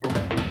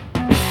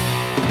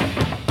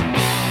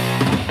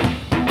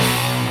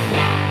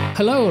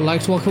Hello, I'd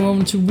like to welcome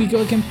everyone to We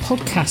Go Again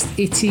podcast.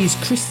 It is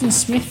Kristen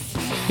Smith.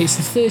 It's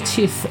the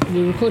 30th.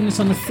 We're recording this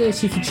on the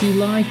 30th of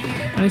July,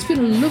 and it's been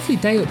a lovely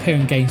day up here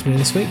in Gainsborough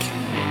this week.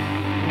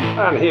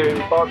 And here in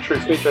Berkshire,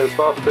 it's me, James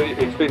Bartleby.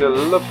 It's been a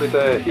lovely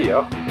day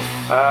here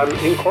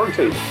in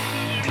quarantine.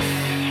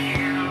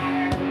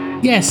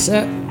 Yes,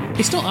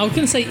 it's not. I was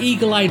going to say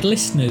eagle-eyed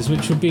listeners,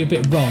 which would be a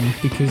bit wrong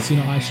because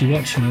you're not actually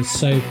watching us.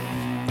 So,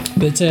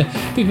 but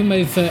people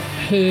may have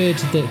heard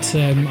that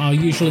our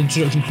usual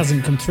introduction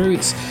hasn't come through.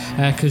 It's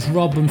because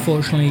Rob,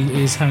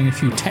 unfortunately, is having a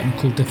few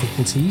technical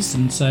difficulties,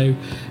 and so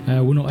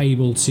we're not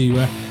able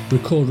to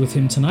record with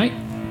him tonight.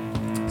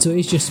 So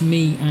it's just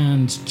me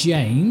and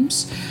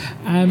James.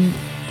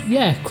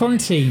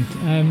 Quarantine.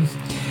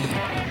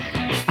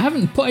 I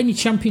haven't put any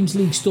Champions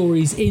League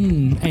stories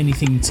in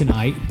anything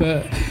tonight,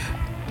 but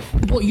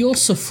what you're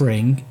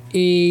suffering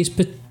is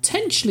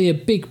potentially a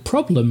big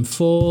problem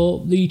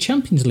for the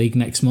Champions League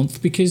next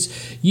month because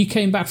you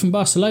came back from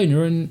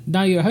Barcelona and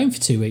now you're at home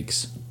for 2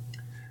 weeks.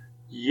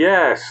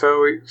 Yeah,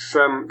 so it's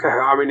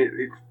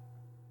it's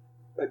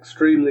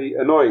extremely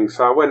annoying.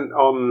 So I went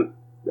on.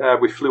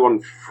 We flew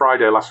on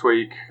Friday last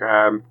week.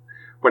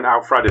 Went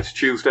out Friday to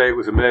Tuesday. It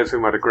was amazing.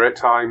 We had a great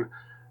time.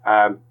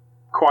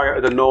 Quieter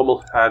than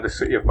normal, the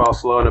city of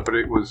Barcelona, but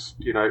it was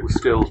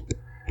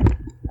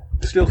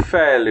still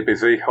fairly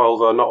busy.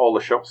 Although not all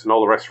the shops and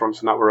all the restaurants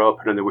and that were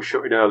open, and they were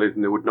shutting earlier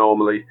than they would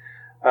normally.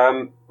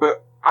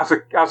 But as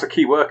a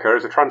key worker,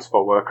 as a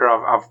transport worker,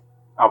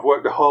 I've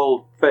worked the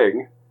whole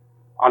thing,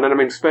 and then I'm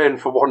in Spain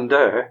for 1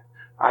 day.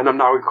 And I'm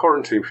now in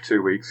quarantine for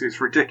 2 weeks. It's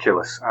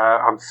ridiculous.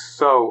 I'm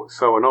so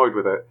annoyed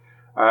with it.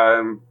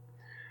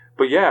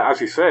 But yeah,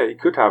 as you say, it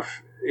could have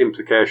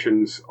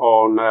implications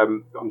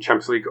on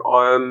Champions League.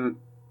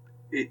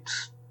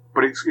 It's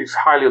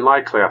highly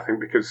unlikely, I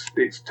think, because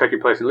it's taking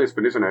place in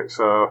Lisbon, isn't it?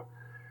 So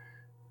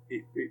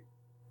it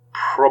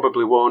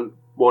probably won't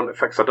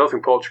affect. I don't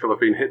think Portugal have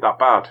been hit that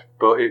bad,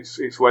 but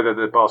it's whether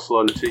the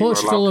Barcelona team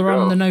Portugal are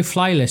on the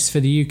no-fly list for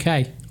the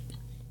UK.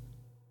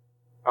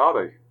 Are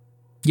they?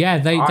 Yeah,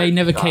 they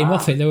never came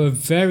off it. They were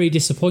very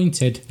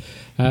disappointed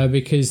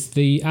because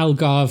the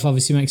Algarve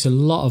obviously makes a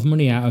lot of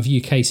money out of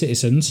UK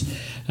citizens,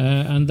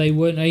 and they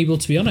weren't able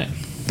to be on it.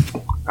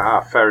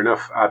 Fair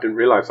enough. I didn't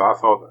realise that.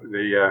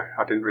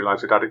 I didn't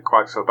realise it had it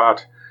quite so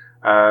bad.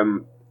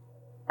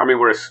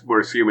 We're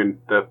assuming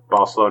that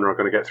Barcelona are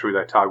going to get through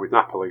their tie with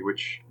Napoli,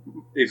 which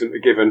isn't a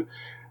given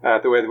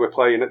the way they were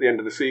playing at the end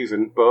of the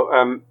season,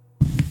 but.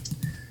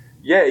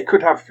 Yeah, it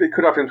could have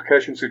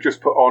implications. They've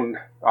just put on.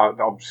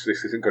 Obviously,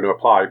 this isn't going to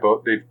apply,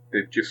 but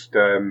they've just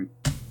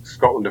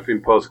Scotland have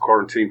imposed a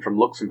quarantine from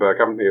Luxembourg,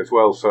 haven't they, as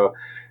well? So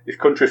if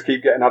countries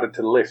keep getting added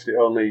to the list, it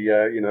only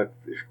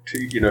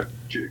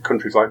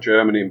countries like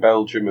Germany and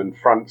Belgium and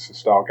France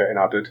start getting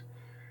added.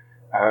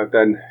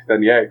 Then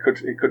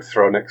it could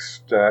throw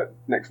next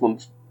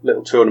month's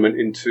little tournament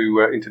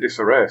into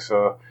disarray.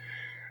 So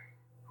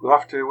we'll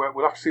have to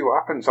see what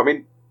happens. I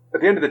mean. At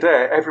the end of the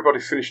day,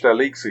 everybody's finished their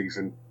league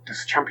season.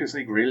 Does the Champions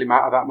League really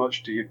matter that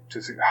much?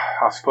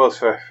 I suppose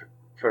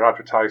for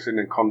advertising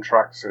and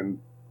contracts and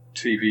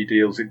TV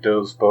deals it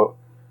does, but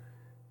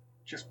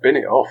just bin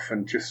it off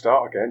and just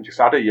start again.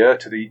 Just add a year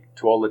to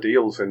all the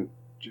deals and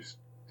just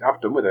have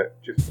done with it.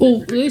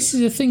 This is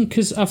the thing,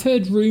 because I've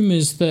heard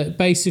rumours that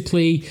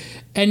basically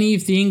any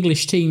of the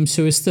English teams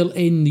who are still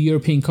in the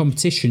European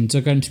competitions are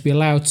going to be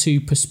allowed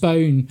to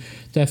postpone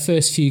their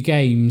first few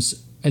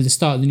games at the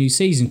start of the new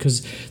season,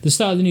 because the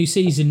start of the new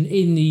season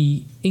in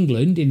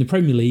England, in the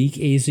Premier League,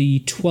 is the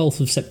 12th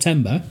of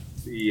September.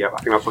 Yeah, I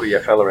think that's what the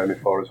EFL are aiming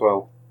for as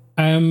well.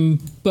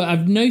 But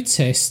I've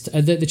noticed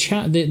that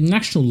the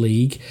National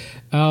League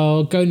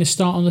are going to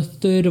start on the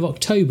 3rd of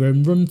October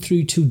and run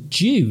through to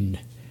June,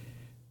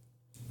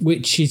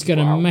 which is going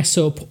to mess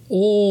up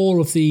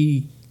all of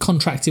the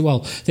contracted.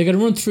 Well, they're going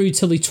to run through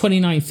till the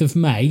 29th of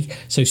May,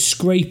 so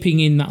scraping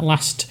in that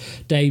last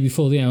day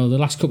before the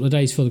last couple of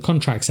days before the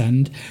contracts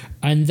end,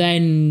 and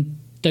then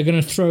they're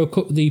going to throw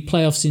the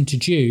playoffs into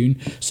June,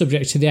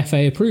 subject to the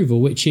FA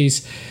approval, which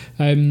is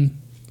going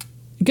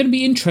to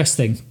be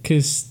interesting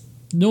because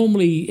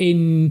normally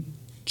in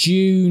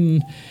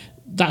June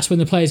that's when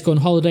the players go on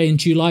holiday. In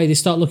July they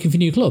start looking for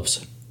new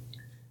clubs.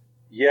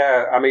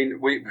 Yeah, I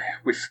mean we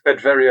said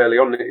very early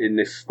on in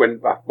this when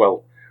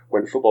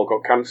football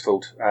got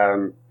cancelled,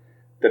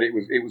 that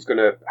it was going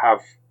to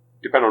have,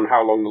 depending on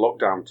how long the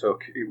lockdown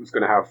took, it was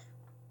going to have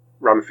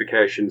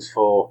ramifications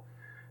for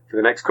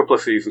the next couple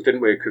of seasons, didn't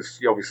we? Because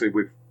obviously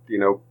with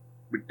the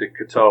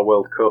Qatar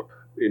World Cup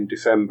in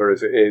December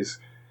as it is,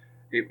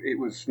 it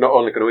was not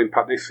only going to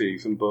impact this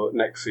season, but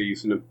next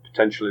season and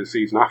potentially the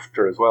season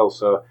after as well.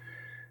 So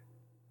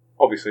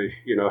obviously,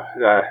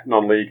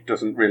 non-league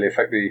doesn't really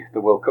affect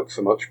the World Cup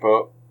so much,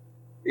 but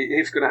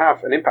it's going to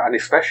have an impact, and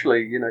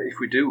especially if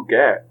we do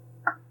get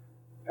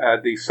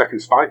these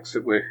second spikes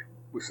that we're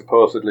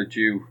supposedly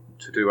due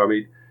to do. I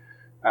mean,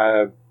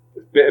 a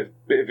bit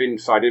of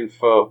inside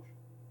info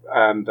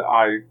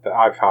that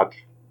I've had,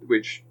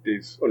 which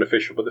is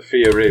unofficial, but the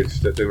fear is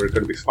that there are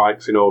going to be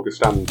spikes in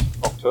August and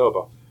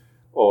October,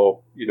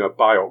 or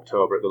by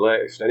October at the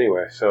latest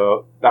anyway.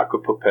 So that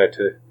could put pay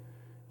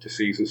to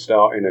season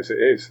starting as it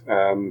is.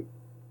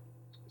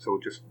 So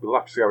we'll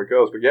have to see how it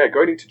goes. But yeah,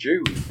 going into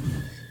June,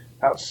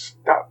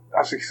 that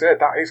as you said,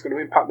 that is going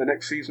to impact the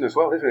next season as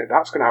well, isn't it?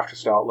 That's going to have to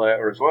start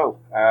later as well.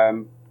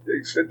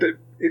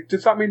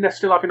 Does that mean they're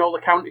still having all the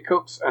county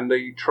cups and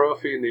the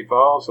trophy and the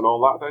Vars and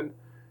all that then?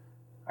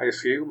 I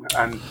assume,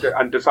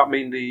 and does that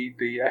mean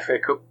the FA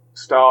Cup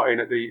starting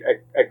at the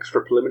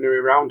extra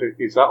preliminary round?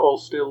 Is that all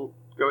still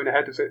going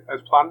ahead as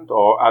planned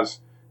or as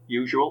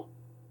usual?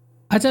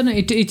 I don't know.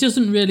 It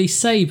doesn't really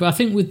say, but I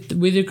think with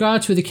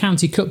regards with the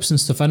county cups and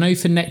stuff, I know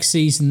for next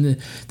season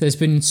there's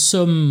been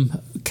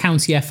some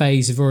county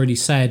FAs have already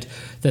said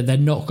that they're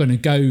not going to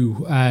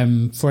go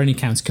for any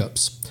county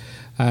cups,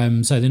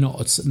 so they're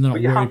not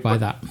worried by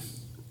that.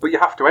 But you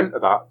have to enter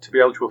that to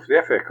be eligible for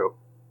the FA Cup.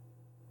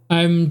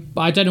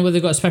 I don't know whether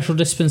they've got a special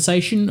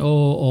dispensation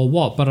or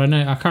what, but I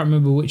can't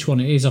remember which one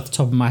it is off the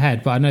top of my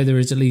head, but I know there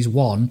is at least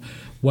one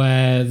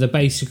where they're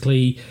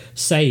basically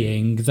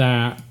saying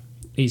that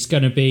it's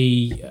going to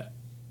be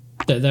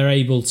that they're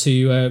able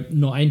to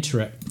not enter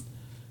it.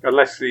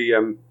 Unless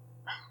I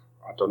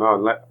don't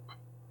know,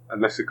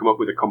 unless they come up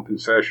with a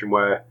compensation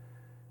where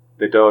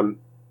they don't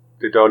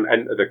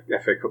enter the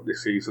FA Cup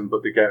this season,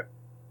 but they get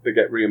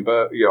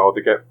reimbursed, or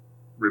they get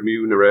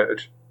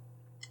remunerated.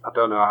 I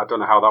don't know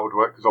how that would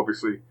work, because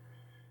obviously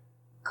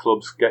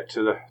clubs get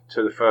to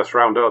the first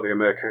round, don't they, and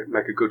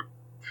make a good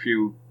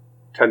few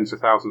tens of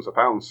thousands of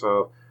pounds.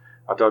 So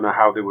I don't know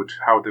how they would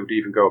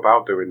even go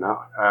about doing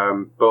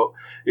that. But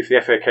if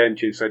the FA came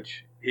to you and said,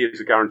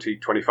 here's a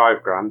guaranteed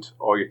 25 grand,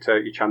 or you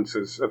take your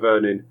chances of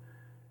earning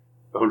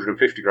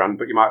 150 grand,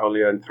 but you might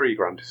only earn 3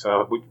 grand.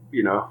 So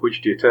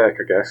which do you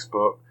take, I guess?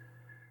 But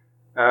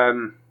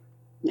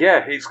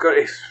yeah,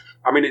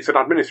 it's an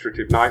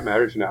administrative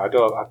nightmare, isn't it? I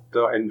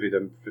don't envy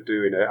them for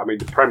doing it. I mean,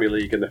 the Premier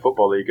League and the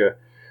Football League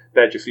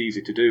they're just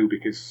easy to do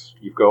because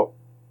you've got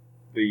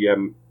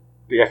the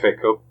FA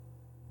Cup,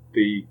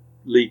 the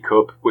League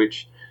Cup,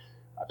 which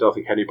I don't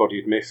think anybody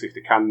would miss if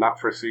they can that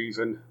for a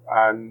season,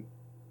 and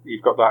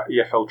you've got that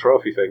EFL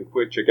Trophy thing,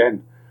 which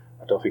again,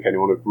 I don't think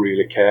anyone would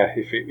really care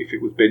if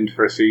it was binned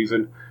for a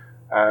season.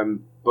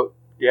 But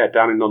yeah,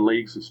 down in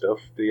non-leagues and stuff,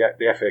 the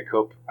FA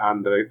Cup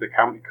and the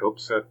County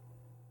Cups are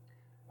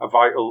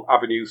vital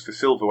avenues for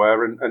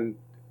silverware and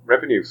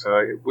revenue. So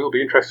it will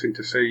be interesting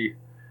to see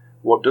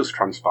what does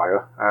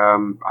transpire.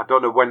 I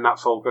don't know when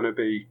that's all going to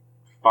be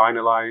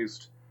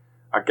finalised.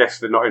 I guess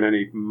they're not in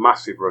any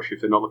massive rush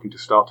if they're not looking to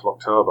start till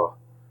October.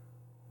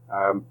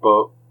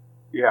 But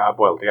yeah,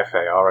 well, the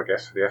FA are, I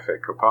guess, for the FA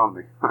Cup, aren't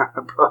they?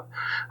 But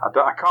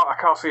I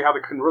can't see how they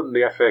can run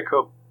the FA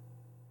Cup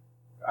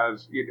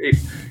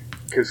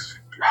because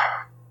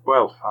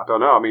well, I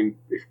don't know. I mean,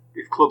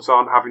 if clubs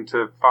aren't having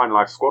to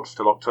finalise squads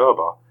till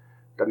October,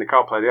 then they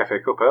can't play the FA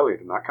Cup earlier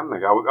than that, can they?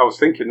 I was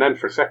thinking then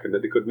for a second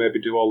that they could maybe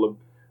do all the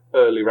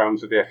early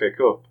rounds of the FA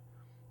Cup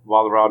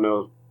while there are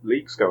no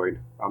leagues going.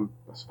 I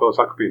suppose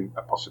that could be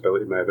a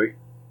possibility, maybe.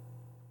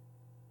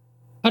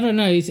 I don't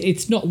know.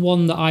 It's not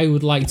one that I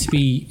would like to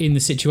be in the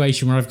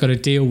situation where I've got to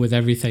deal with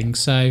everything.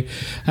 So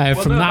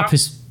from that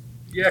perspective...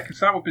 Yeah, because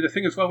that would be the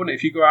thing as well, wouldn't it?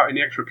 If you go out in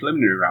the extra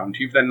preliminary round,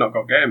 you've then not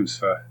got games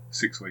for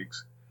 6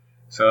 weeks.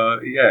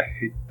 So yeah,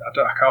 it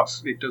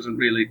doesn't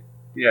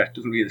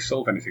really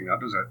solve anything, that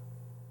does it?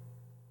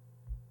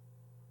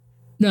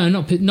 No,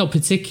 not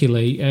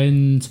particularly.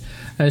 And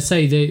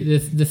say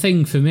the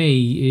thing for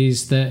me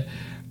is that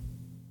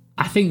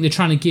I think they're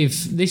trying to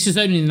give. This is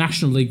only the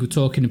National League we're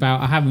talking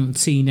about. I haven't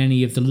seen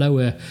any of the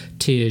lower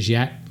tiers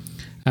yet.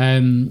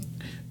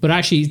 But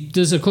actually,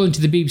 according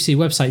to the BBC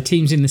website,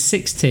 teams in the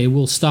 6th tier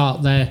will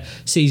start their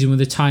season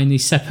with a tie in the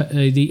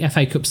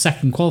FA Cup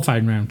second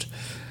qualifying round.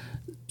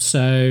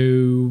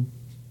 So,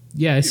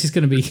 yeah, this is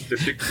going to be... The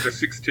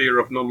 6th tier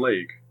of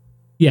non-league?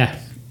 Yeah.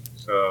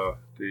 So,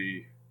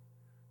 I'm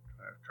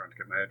trying to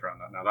get my head around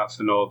that now. That's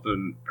the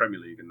Northern Premier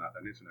League in that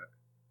then, isn't it?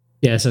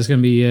 Yeah, so it's going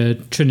to be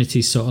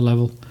Trinity sort of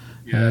level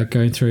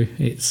going through.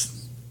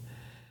 It's...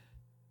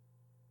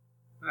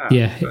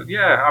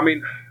 Yeah, I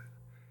mean...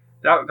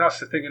 That's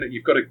the thing, isn't it?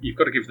 You've got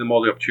to give them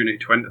all the opportunity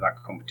to enter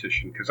that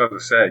competition, because, as I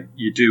say,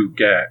 you do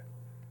get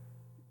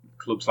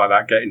clubs like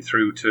that getting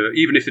through to,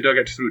 even if they don't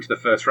get through to the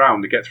first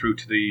round, they get through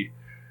to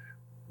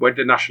where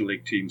the National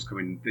League teams come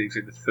in. Is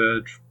it the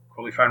 3rd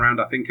qualifying round,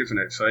 I think, isn't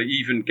it? So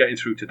even getting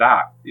through to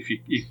that, if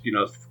you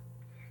know,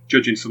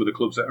 judging some of the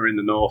clubs that are in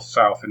the North,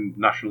 South, and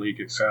National League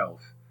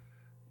itself,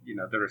 you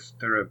know, there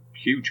are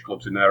huge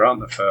clubs in there, aren't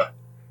there,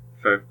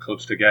 for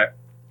clubs to get.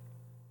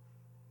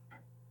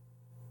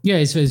 Yeah,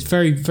 it's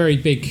very, very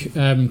big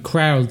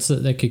crowds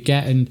that they could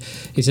get, and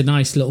it's a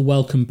nice little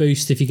welcome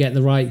boost if you get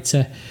the right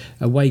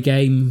away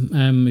game.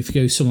 If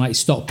you go somewhere like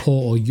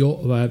Stockport or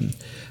York,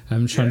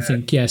 I'm trying to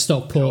think. Yeah,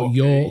 Stockport,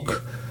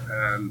 York.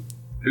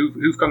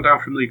 Who've gone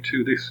down from League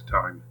 2 this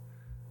time?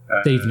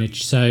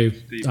 Stevenage. So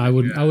Stevenage, I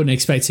wouldn't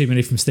expect too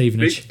many from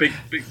Stevenage. Big,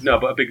 no,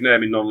 but a big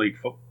name in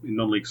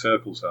non-league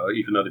circles, though,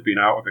 even though they've been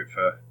out of it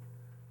for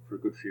a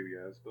good few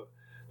years, but.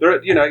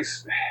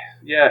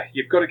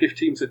 You've got to give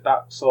teams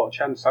that sort of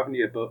chance, haven't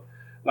you? But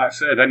like I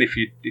said, then if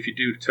you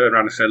do turn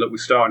around and say, look, we're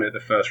starting at the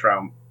first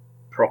round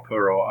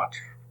proper, or I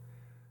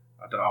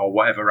don't know, or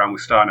whatever round we're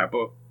starting at,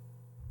 but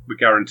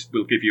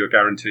we'll give you a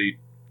guaranteed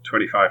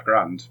 25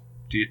 grand.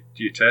 Do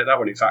you take that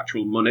when it's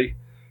actual money?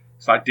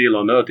 It's like deal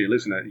or no deal,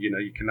 isn't it? You know,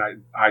 you can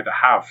either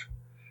have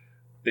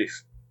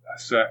this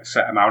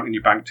set amount in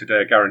your bank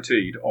today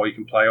guaranteed, or you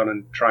can play on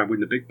and try and win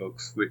the big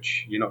bucks,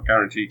 which you're not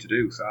guaranteed to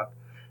do. So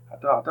I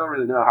don't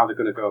really know how they're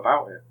going to go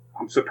about it.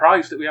 I'm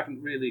surprised that we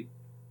haven't really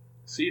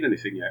seen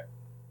anything yet.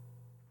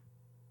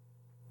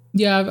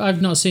 Yeah,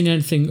 I've not seen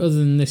anything other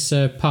than this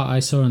part I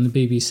saw on the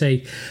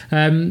BBC.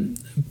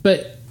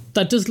 But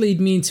that does lead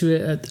me into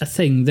a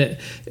thing that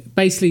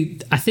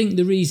basically I think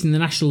the reason the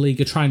National League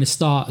are trying to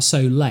start so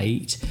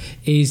late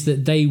is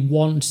that they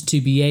want to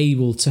be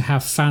able to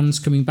have fans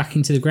coming back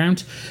into the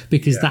ground,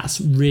 because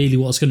that's really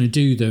what's going to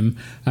do them.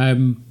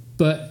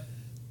 But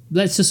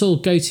let's just all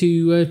go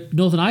to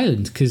Northern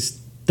Ireland,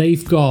 because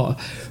they've got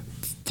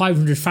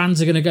 500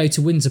 fans are going to go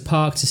to Windsor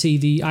Park to see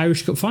the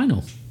Irish Cup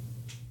final.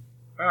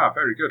 Ah,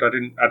 very good. I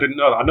didn't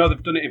know that. I know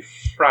they've done it in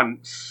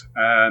France.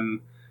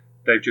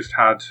 They've just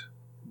had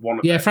one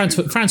of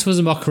France was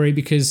a mockery,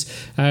 because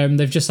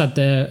they've just had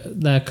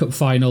their cup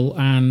final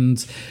and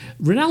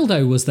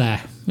Ronaldo was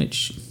there,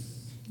 which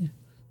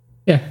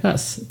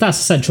that's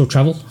essential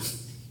travel.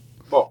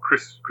 What,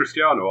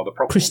 Cristiano or the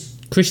proper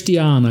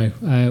Cristiano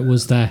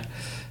was there.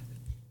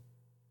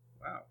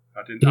 Wow,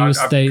 I didn't. I'm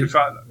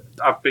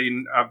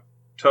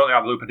totally out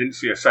of the loop. I didn't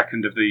see a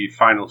second of the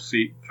final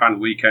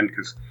weekend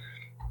because,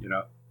 you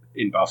know,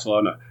 in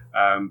Barcelona.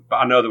 But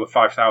I know there were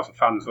 5,000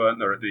 fans, weren't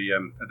there, at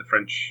the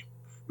French,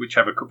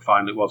 whichever cup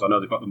final it was. I know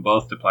they've got them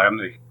both to play, haven't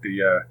they?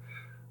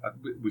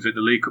 Was it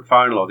the League Cup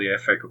final or the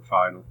FA Cup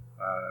final?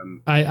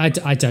 I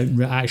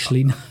don't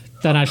actually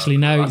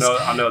know.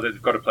 I know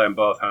they've got to play them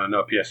both, and I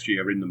know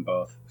PSG are in them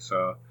both.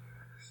 So,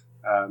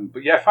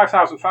 but yeah,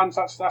 5,000 fans.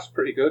 That's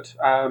pretty good.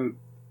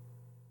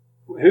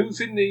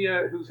 Who's in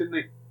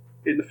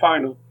the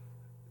final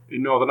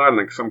in Northern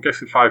Ireland? Because I'm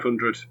guessing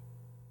 500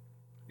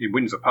 in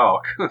Windsor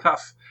Park.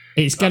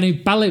 It's going to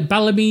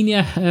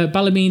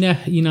Ballymena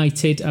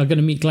United are going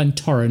to meet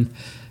Glentoran.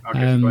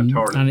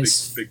 Glentoran, and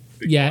it's big,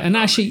 and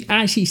actually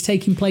it's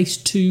taking place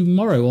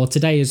tomorrow, or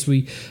today as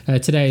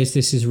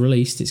this is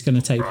released. It's going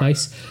to take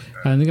place.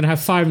 And they're going to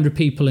have 500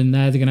 people in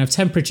there. They're going to have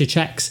temperature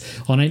checks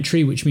on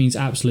entry, which means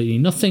absolutely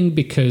nothing,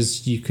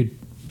 because you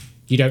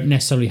don't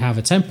necessarily have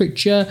a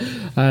temperature.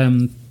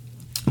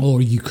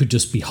 Or you could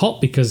just be hot,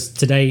 because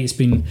today it's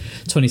been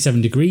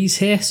 27 degrees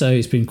here, so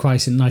it's been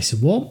quite nice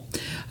and warm.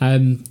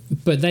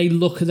 But they're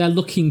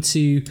looking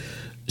to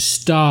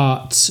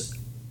start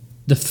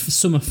the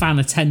summer fan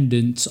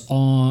attendance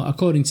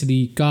according to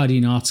the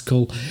Guardian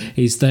article,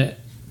 is that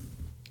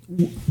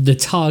the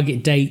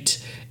target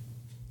date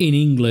in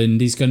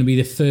England is going to be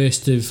the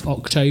 1st of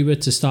October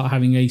to start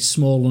having a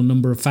smaller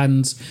number of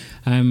fans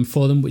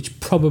for them, which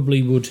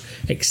probably would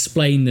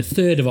explain the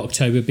 3rd of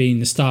October being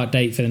the start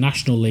date for the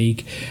National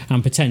League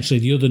and potentially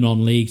the other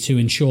non-league, to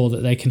ensure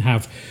that they can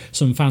have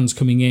some fans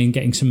coming in,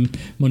 getting some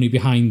money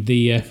behind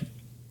the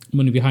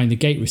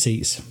gate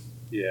receipts.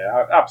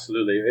 Yeah,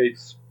 absolutely.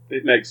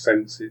 It makes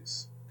sense.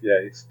 It's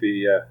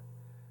the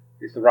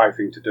right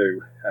thing to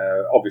do.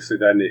 Obviously,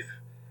 then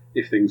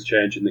if things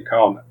change and they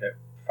can't get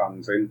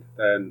fans in,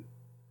 then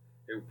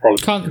it will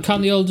probably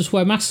can't the oldest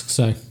wear masks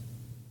though?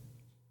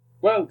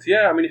 Well,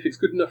 yeah. I mean, if it's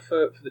good enough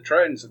for the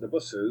trains and the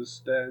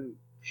buses, then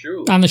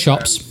surely, and the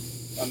shops,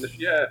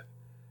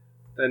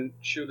 then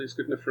surely it's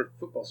good enough for a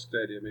football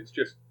stadium. It's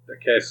just a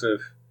case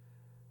of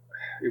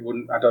it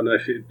wouldn't. I don't know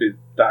if it'd be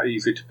that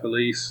easy to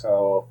police,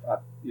 or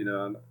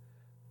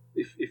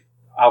if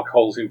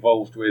alcohol's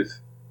involved with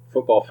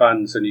football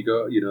fans, and you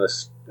go,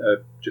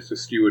 just a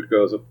steward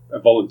goes up, a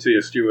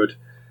volunteer steward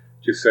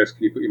just says,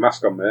 "Can you put your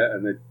mask on, mate?"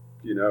 And they,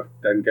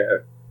 then get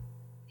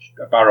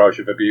a barrage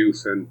of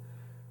abuse. And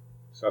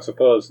so I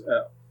suppose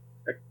a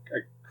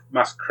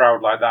mass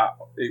crowd like that,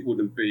 it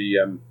wouldn't be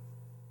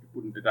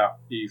that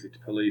easy to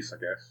police, I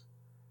guess.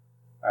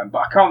 But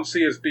I can't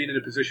see us being in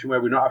a position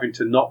where we're not having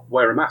to not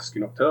wear a mask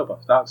in October.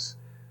 That's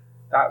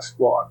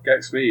what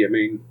gets me. I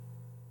mean,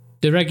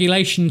 the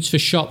regulations for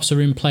shops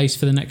are in place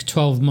for the next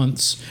 12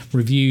 months,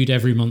 reviewed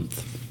every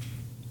month.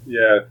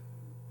 Yeah.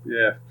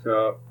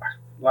 So,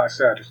 like I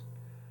said,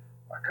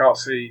 I can't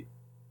see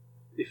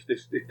if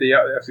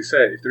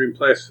they're in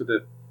place for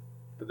the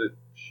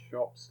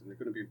shops, then they're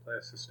going to be in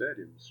place for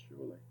stadiums,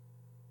 surely.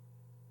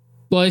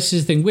 Well, this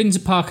is the thing. Windsor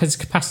Park has a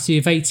capacity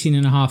of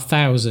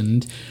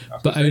 18,500,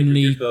 but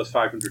only those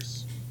 500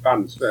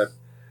 fans.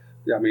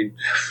 I mean,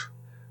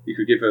 you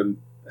could give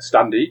them a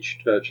stand each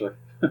virtually.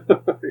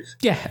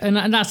 Yeah,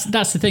 and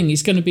that's the thing.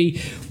 It's going to be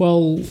there's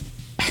going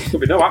to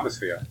be no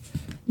atmosphere.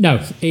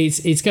 No,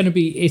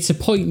 it's a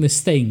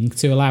pointless thing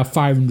to allow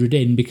 500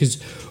 in, because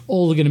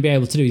all they're going to be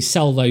able to do is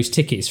sell those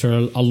tickets for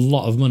a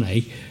lot of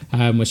money,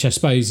 which I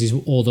suppose is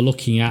all they're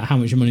looking at, how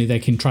much money they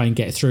can try and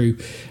get through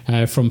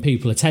from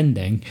people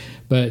attending.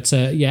 But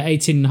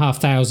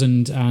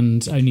 18,500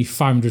 and only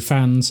 500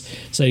 fans,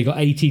 so you've got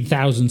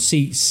 18,000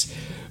 seats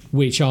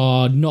which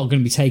are not going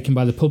to be taken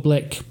by the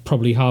public.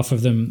 Probably half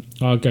of them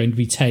are going to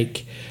be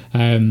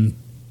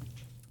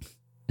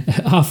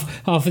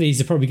half of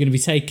these are probably going to be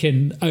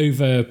taken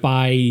over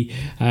by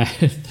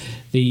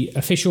the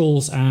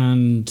officials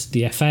and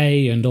the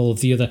FA and all of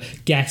the other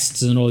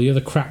guests and all the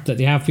other crap that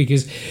they have,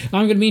 because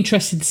I'm going to be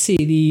interested to see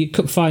the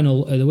cup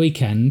final at the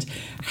weekend,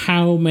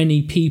 how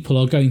many people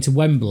are going to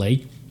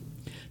Wembley.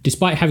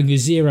 Despite having a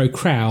zero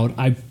crowd,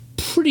 I'm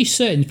pretty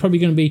certain there's probably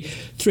going to be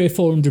 300 or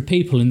 400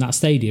 people in that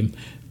stadium.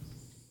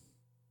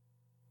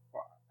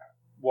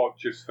 What,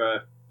 just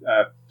for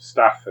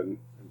staff and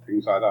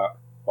things like that?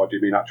 Or do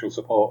you mean actual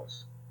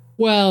supporters?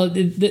 Well,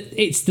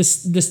 it's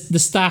the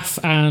staff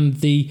and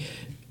the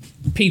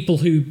people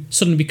who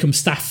suddenly become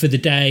staff for the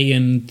day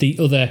and the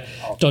other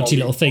dodgy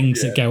little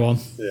things that go on.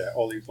 Yeah,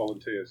 all these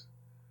volunteers.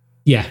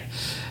 Yeah.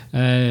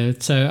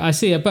 So I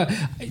see it. But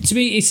to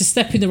me, it's a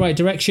step in the right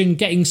direction.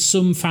 Getting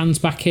some fans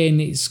back in,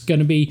 it's going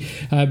to be,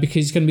 because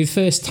it's going to be the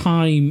first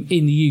time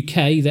in the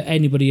UK that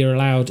anybody are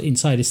allowed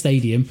inside a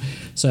stadium.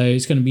 So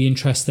it's going to be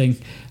interesting.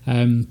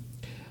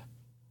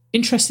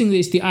 Interesting that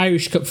it's the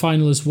Irish Cup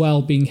final as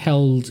well being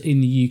held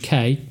in the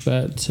UK,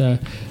 but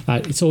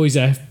it's always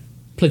a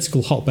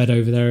political hotbed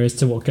over there as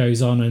to what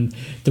goes on and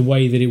the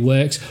way that it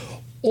works.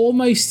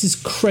 Almost as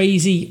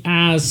crazy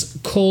as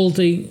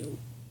calling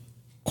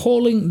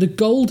the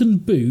Golden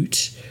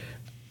Boot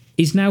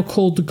is now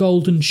called the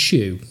Golden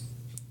Shoe.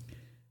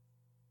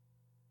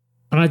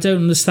 And I don't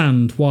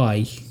understand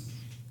why.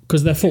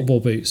 Because they're football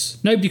boots.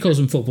 Nobody calls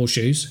them football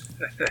shoes.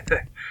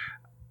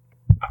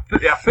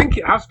 I think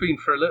it has been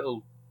for a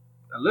little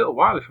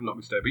while, if I'm not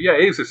mistaken. But yeah,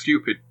 it is a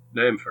stupid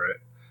name for it.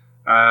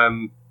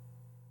 And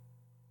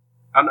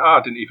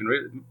I didn't even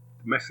really...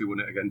 Messi won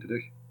it again, did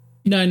he?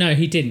 No,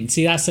 he didn't.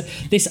 See, that's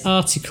this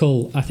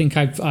article. I think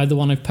the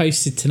one I've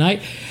posted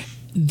tonight.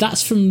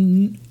 That's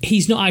from.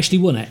 He's not actually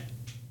won it.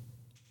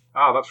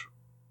 That's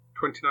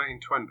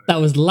 2019-20. That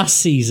was last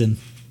season.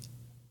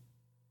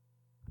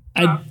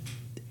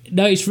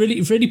 No, it's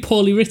really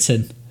poorly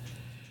written.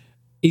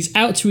 He's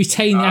out to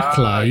retain the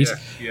accolade.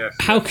 Yes,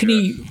 How can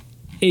he?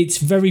 It's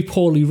very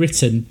poorly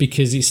written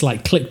because it's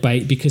like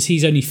clickbait because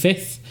he's only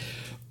fifth.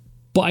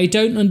 But I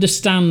don't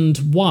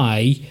understand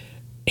why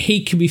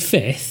he can be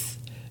fifth,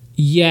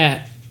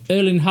 yet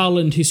Erling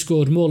Haaland, who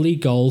scored more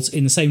league goals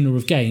in the same number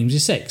of games,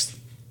 is sixth.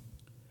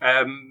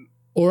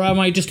 Or am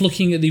I just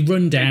looking at the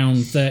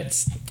rundown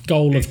that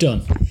Goal have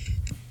done?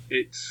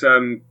 It's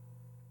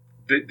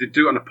they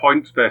do it on a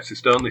points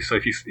basis, don't they? So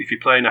if you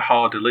play in a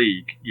harder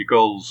league, your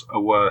goals are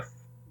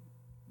worth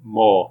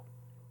more.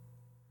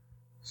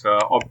 So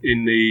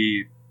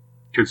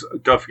because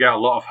don't forget, a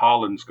lot of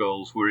Haaland's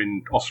goals were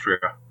in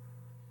Austria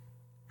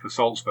for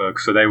Salzburg,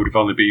 so they would have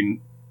only been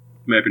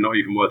maybe not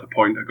even worth a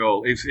point a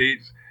goal. It's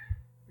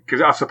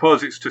because I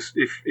suppose it's just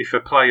if a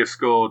player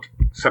scored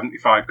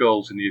 75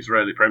 goals in the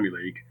Israeli Premier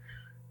League,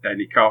 then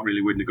he can't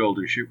really win the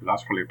Golden Shoe, but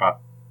that's probably a bad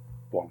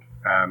one.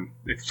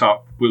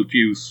 We'll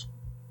use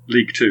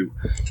League Two.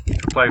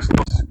 If a player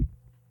scores...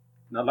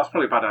 No, that's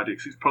probably a bad idea,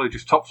 because it's probably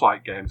just top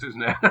flight games,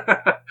 isn't it?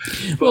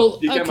 Well,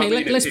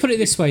 okay, let's put it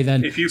this way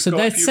then.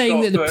 They're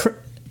saying that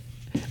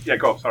yeah,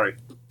 go on, sorry.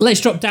 Let's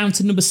drop down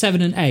to number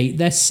 7 and 8.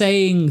 They're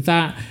saying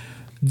that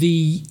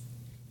the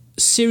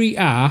Serie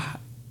A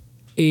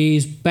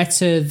is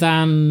better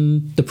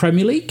than the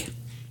Premier League.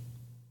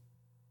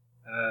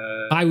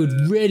 I would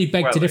really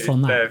beg to differ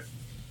on that.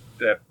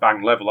 They're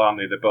bang level, aren't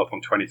they? They're both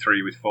on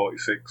 23 with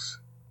 46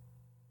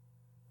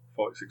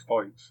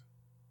 points.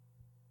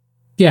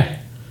 Yeah.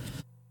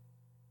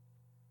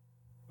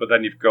 But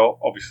then you've got,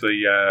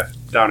 obviously,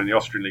 down in the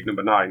Austrian League,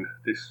 number 9,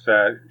 this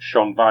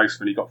Sean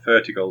Weissman, he got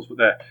 30 goals,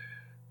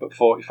 but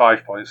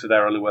 45 points, so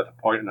they're only worth a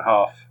point and a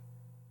half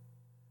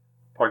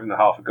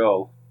a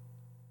goal.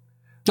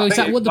 So is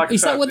that what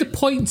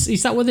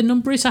the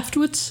number is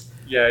afterwards?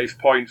 Yeah, it's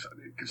points.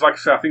 Because, like I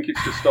say, I think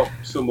it's to stop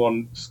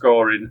someone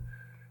scoring,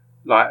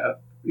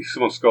 if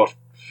someone scores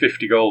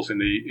 50 goals in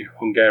the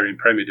Hungarian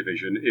Premier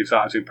Division, is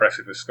that as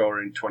impressive as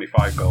scoring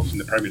 25 goals in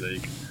the Premier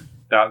League?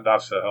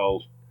 That's the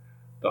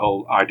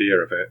whole idea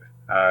of it.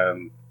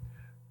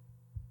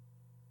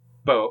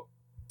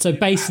 So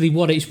basically,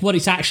 what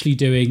it's actually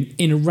doing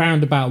in a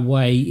roundabout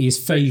way is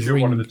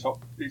favouring.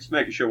 It's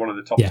making sure one of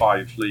the top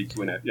 5 leagues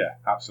win it. Yeah,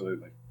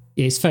 absolutely.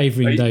 It's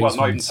favouring those. Well,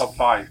 not even top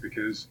 5,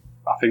 because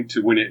I think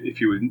to win it,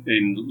 if you were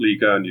in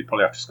Ligue 1, you'd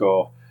probably have to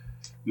score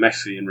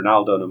Messi and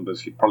Ronaldo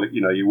numbers.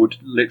 You would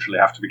literally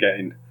have to be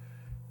getting.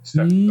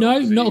 No,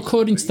 not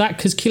according to that,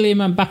 because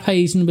Kylian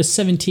Mbappe is number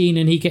 17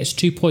 and he gets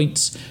 2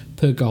 points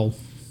per goal.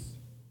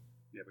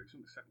 Yeah, but he's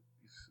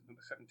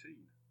number 17.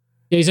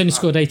 Yeah, he's only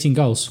scored 18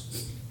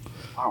 goals.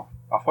 Wow,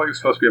 I thought he was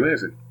supposed to be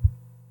amazing.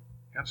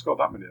 He hasn't scored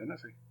that many, then,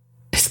 has he?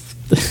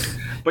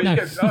 But no.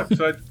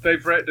 So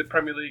they've rated the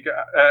Premier League.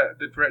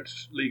 They've rated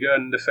Ligue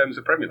 1 the same as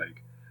the Premier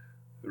League.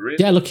 Really?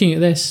 Yeah, looking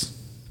at this.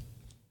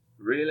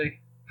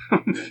 Really?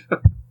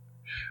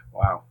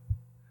 Wow.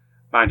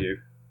 Mind you,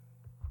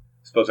 I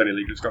suppose any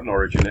league that's got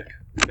Norwich in it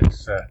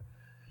gets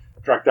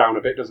dragged down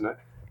a bit, doesn't it?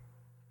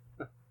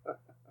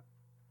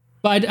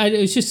 But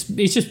it's just.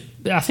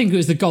 I think it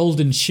was the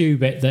golden shoe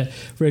bit that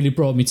really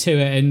brought me to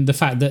it, and the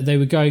fact that they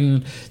were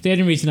going. The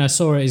only reason I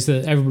saw it is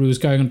that everybody was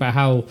going on about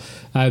how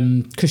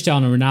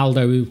Cristiano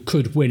Ronaldo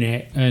could win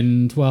it,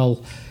 and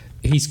well,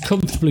 he's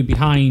comfortably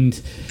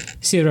behind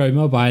Ciro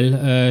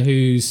Immobile,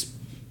 who's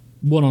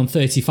won on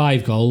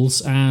 35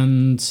 goals,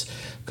 and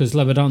because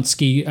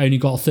Lewandowski only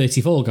got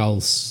 34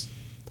 goals.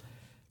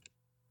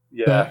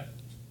 Yeah.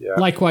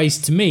 Likewise,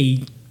 to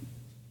me,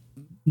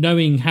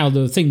 knowing how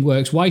the thing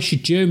works, why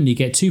should Germany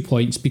get 2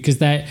 points? Because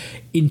their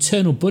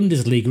internal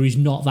Bundesliga is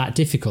not that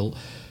difficult.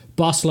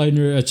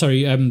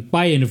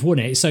 Bayern have won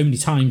it so many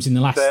times in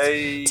the last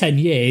 10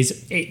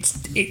 years. It's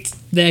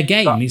their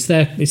game. It's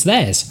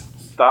theirs.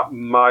 That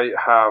might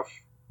have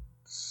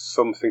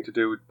something to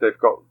do with they've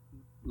got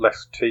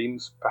less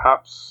teams,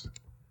 perhaps,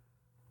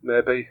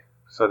 maybe.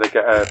 So they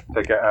get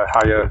a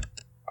higher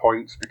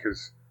points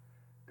because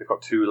they've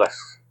got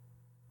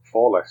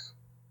four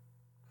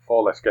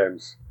less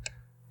games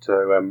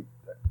to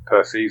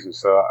per season,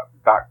 so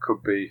that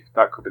could be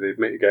the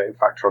mitigating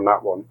factor on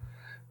that one.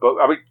 But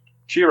I mean,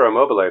 Ciro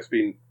Immobile has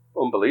been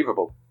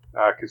unbelievable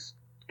because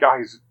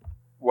guy's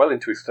well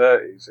into his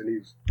 30s and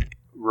he's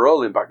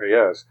rolling back the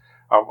years.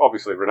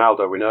 Obviously,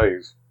 Ronaldo, we know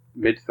he's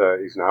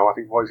mid-30s now. I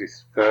think what is he,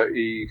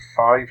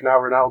 35 now?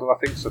 Ronaldo, I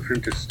think. So for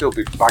him to still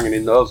be banging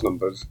in those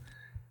numbers,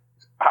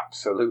 it's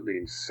absolutely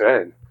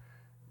insane.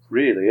 It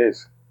really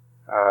is.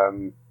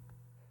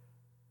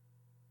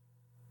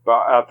 But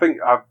I think.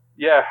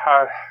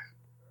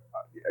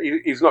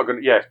 He's not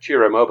going to. Yeah,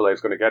 Ciro Immobile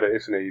is going to get it,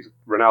 isn't he?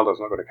 Ronaldo's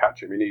not going to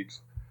catch him. He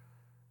needs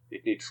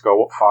to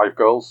score 5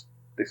 goals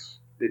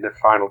in the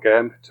final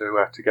game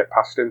to get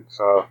past him.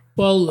 So,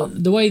 well,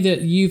 the way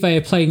that Juve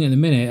are playing at the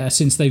minute,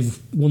 since they've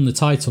won the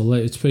title,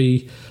 it's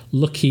pretty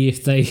lucky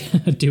if they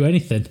do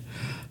anything.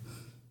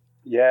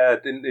 Yeah,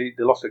 didn't they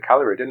lost at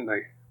Cagliari, didn't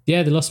they?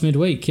 Yeah, they lost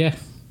midweek. Yeah.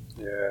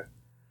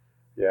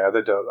 Yeah.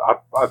 They don't.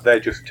 They're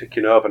just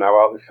ticking over now,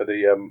 aren't they? For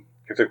the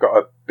because they've got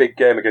a big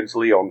game against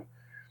Lyon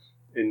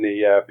in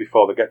the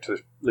before they get to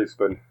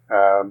Lisbon,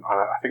 and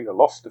I think they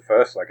lost the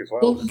first leg as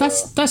well. Well,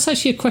 that's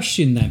actually a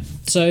question then.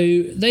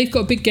 So they've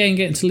got a big game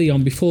getting to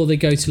Lyon before they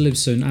go to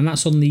Lisbon, and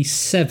that's on the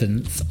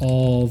 7th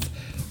of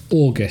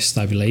August,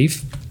 I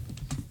believe.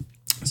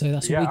 So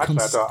that's a week on.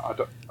 I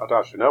don't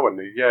actually know when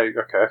the. Yeah,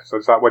 okay. So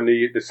is that when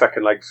the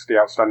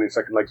outstanding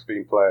second leg's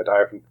being played? I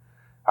haven't.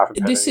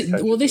 This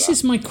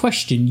is my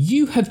question.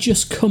 You have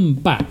just come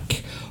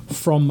back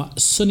from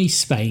sunny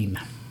Spain.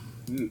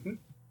 Mm-hmm.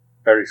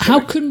 Very sunny.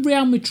 How can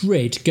Real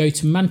Madrid go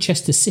to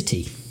Manchester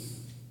City?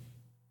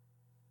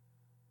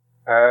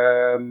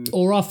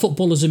 Or are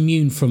footballers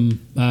immune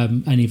from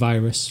any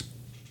virus?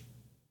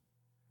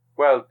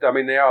 Well, I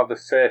mean, they are the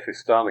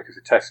safest, aren't they, because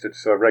they're tested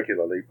so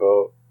regularly,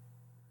 but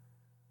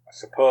I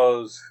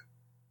suppose...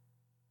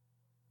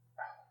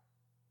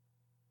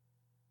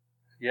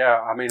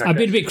 Yeah, I mean... I've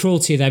been a bit cruel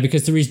to you there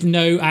because there is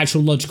no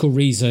actual logical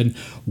reason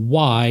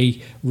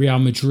why Real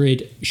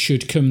Madrid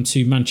should come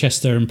to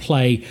Manchester and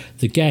play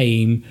the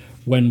game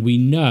when we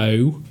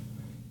know,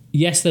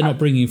 yes, they're not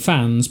bringing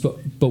fans,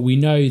 but we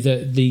know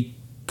that the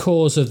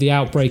cause of the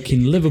outbreak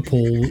in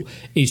Liverpool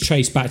is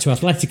traced back to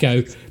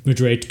Atletico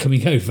Madrid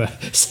coming over.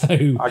 So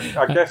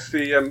I guess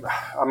the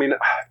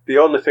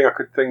only thing I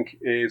could think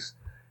is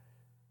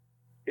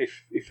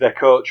if their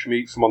coach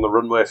meets them on the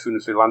runway as soon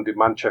as they land in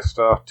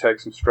Manchester,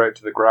 takes them straight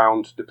to the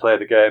ground, they play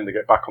the game, they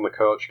get back on the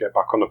coach, get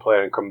back on the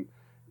plane, and come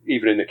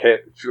even in the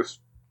kit, just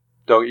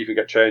don't even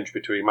get changed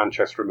between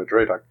Manchester and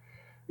Madrid.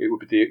 It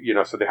would be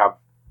so they have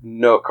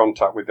no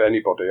contact with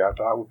anybody.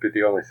 That would be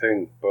the only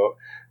thing. But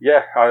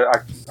yeah,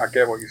 I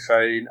get what you're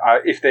saying.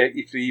 If they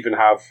even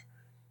have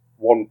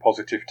one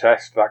positive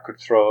test, that could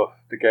throw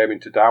the game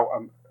into doubt,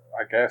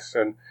 I guess.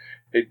 And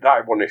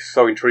that one is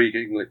so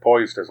intriguingly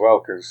poised as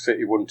well because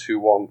City won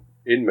 2-1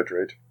 in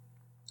Madrid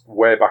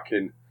way back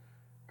in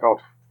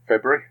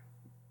February.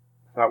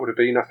 That would have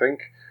been, I think.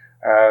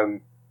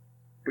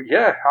 But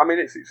yeah, I mean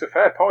it's a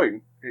fair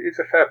point. It is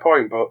a fair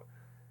point, but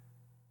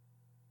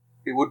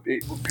it would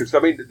because I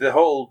mean a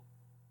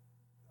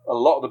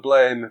lot of the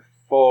blame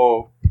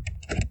for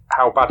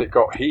how bad it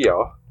got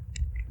here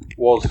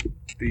was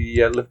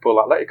the Liverpool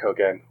Atletico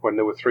game when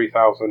there were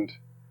 3,000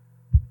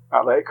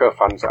 Atletico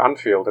fans at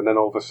Anfield, and then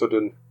all of a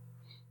sudden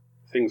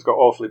things got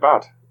awfully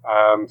bad.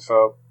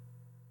 So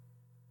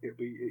it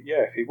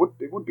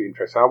would be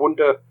interesting. I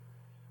wonder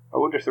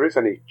if there is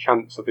any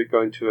chance of it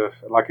going to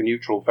a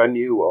neutral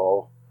venue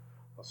or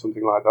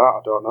something like that.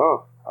 I don't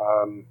know.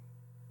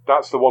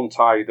 That's the one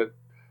tie that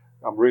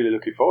I'm really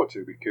looking forward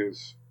to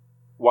because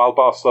while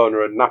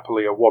Barcelona and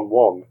Napoli are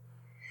 1-1,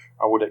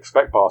 I would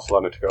expect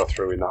Barcelona to go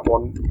through in that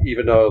one.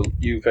 Even though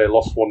Juve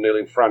lost 1-0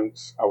 in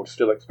France, I would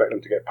still expect them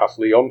to get past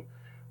Lyon.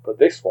 But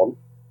this one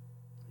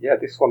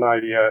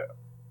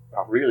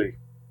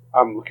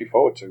I'm looking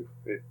forward to.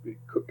 It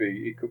could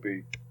be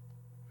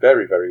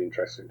very, very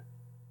interesting.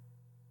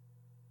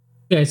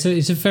 Yeah, so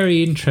it's a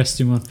very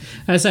interesting one.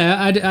 As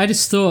I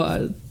just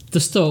thought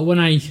when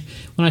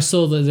I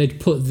saw that they'd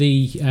put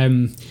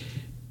the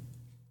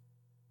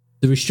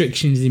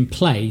restrictions in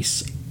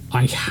place,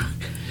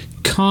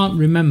 can't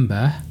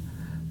remember,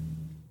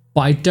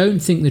 but I don't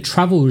think the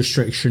travel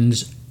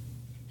restrictions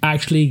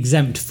actually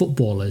exempt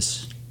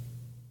footballers.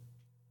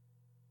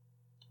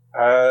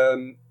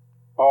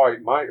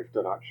 It might have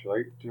done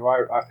actually.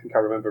 I think I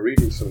remember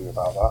reading something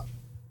about that.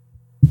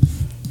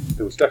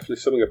 There was definitely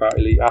something about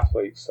elite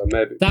athletes, so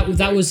maybe that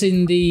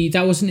wasn't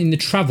in the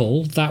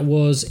travel. That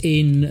was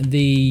in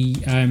the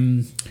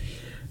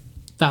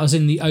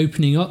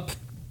opening up.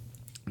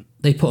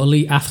 They put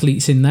elite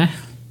athletes in there.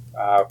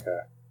 Okay.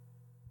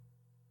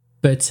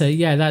 But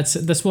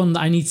that's one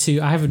that I need to.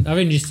 I've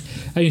only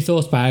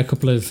thought about it a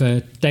couple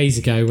of days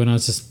ago when I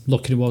was just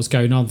looking at what was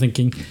going on,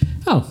 thinking,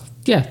 oh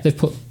yeah, they've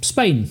put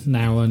Spain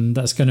now, and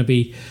that's going to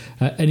be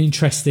an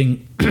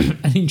interesting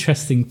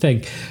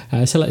thing.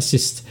 So let's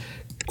just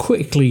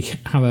quickly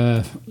have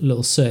a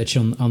little search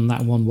on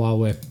that one while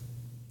we're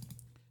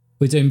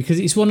doing, because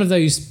it's one of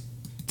those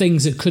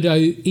things that could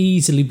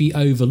easily be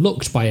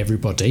overlooked by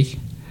everybody.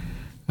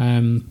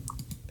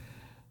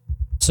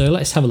 So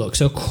let's have a look.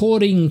 So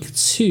according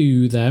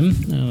to them,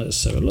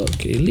 let's have a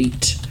look.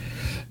 Elite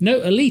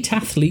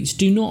athletes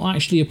do not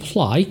actually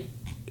apply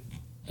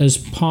as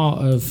part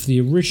of the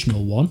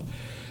original one.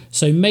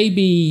 So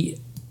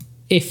maybe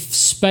if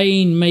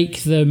Spain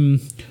make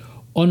them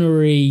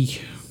honorary,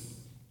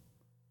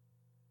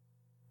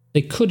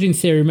 they could in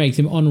theory make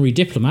them honorary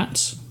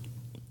diplomats.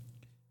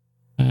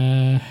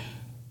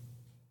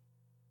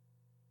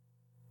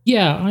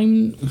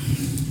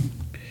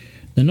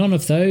 None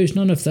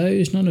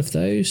of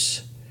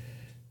those.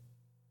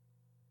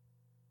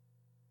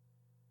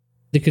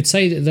 They could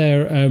say that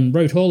they're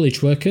road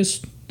haulage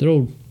workers. They're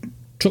all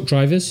truck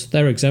drivers.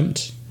 They're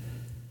exempt.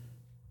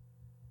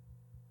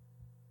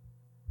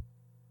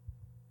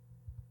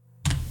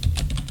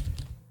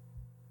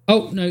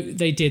 Oh, no,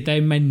 they did. They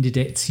amended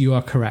it. You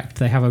are correct.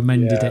 They have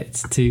amended it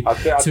to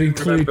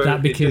include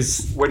that,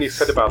 because... when you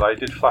said about that, it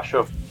did flash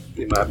up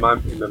in my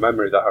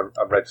memory that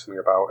I read something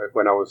about it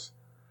when I was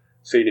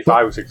seeing if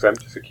I was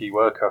exempt as a key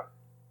worker.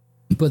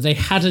 But they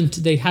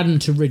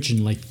hadn't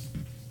originally.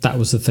 That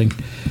was the thing.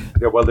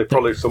 Yeah, well,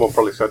 someone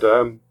probably said,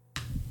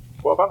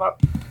 what about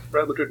that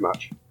Real Madrid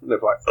match? And they're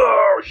like,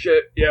 oh,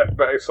 shit, yeah,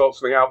 better sort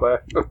something out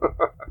there.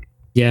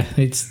 Yeah,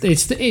 it's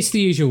the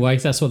usual way.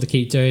 That's what they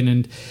keep doing.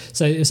 And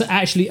so it's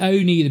actually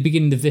only at the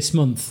beginning of this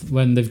month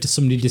when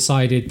somebody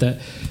decided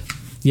that,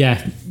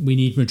 yeah, we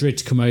need Madrid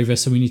to come over,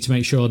 so we need to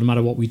make sure no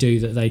matter what we do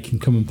that they can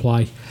come and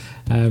play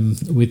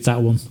with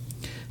that one.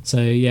 So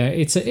yeah,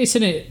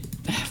 isn't it?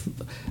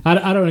 I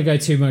don't want to go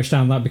too much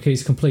down that because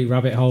it's a complete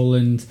rabbit hole,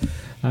 and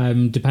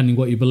depending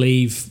what you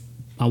believe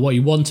and what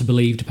you want to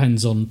believe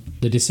depends on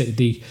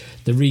the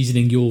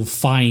reasoning you'll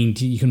find.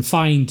 You can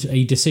find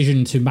a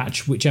decision to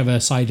match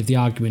whichever side of the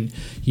argument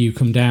you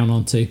come down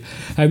onto.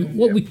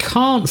 What we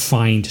can't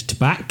find to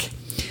back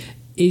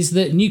is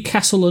that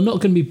Newcastle are not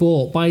going to be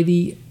bought by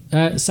the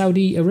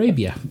Saudi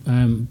Arabia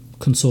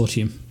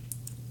consortium.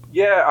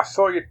 Yeah, I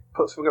saw you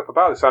put something up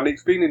about this, and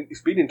it's been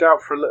in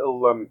doubt for a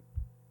little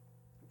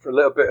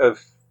bit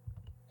of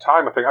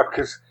time, I think,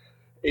 because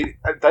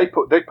they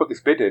put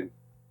this bid in.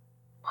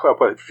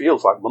 Well, it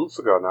feels like months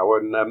ago now,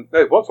 and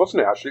it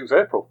wasn't it? Actually, it was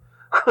April.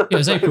 It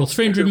was April.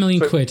 300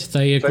 million quid.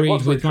 They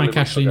agreed with Mike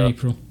Ashley in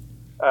April.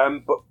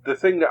 But the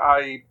thing that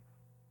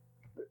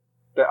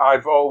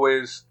I've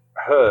always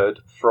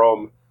heard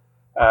from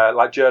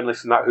like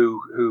journalists and that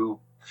who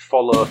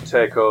follow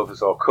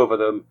takeovers or cover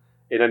them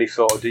in any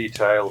sort of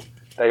detail,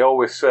 they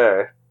always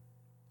say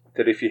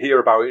that if you hear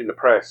about it in the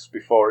press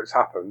before it's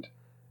happened,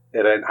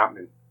 it ain't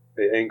happening.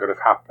 It ain't going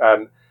to happen.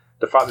 And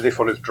the fact that this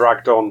one has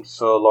dragged on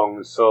so long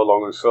and so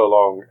long and so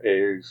long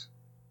is,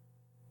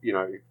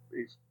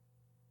 it's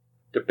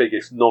the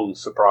biggest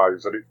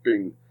non-surprise that it's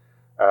been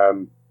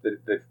that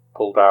they've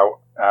pulled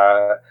out.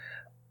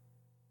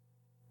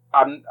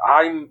 And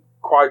I'm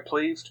quite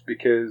pleased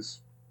because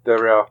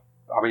there are,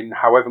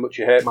 however much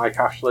you hate Mike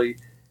Ashley,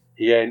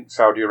 he ain't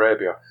Saudi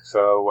Arabia.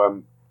 So,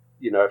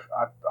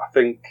 I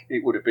think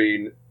it would have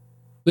been...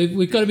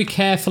 We've got to be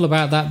careful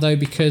about that, though,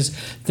 because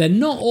they're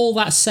not all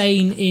that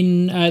sane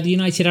in the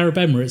United Arab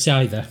Emirates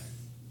either.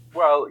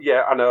 Well,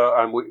 yeah, I know,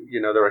 and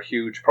there are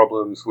huge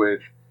problems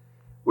with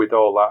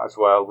all that as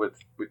well, with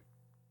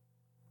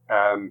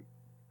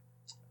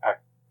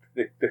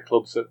the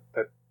clubs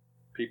that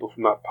people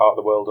from that part of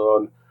the world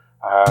own,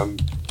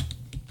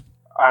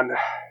 and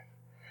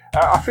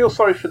I feel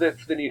sorry for the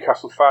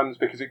Newcastle fans,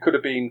 because it could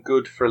have been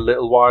good for a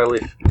little while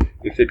if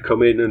they'd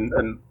come in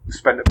and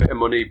spent a bit of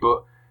money,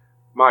 but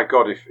my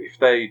God, if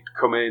they'd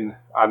come in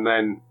and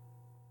then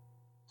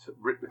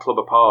rip the club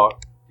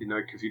apart,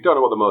 because you don't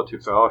know what the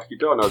motives are, you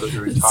don't know that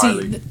they're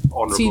entirely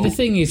honourable. See, the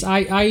thing is,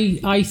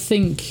 I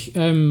think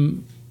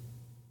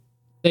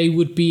they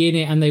would be in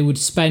it and they would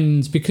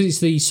spend, because it's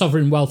the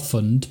Sovereign Wealth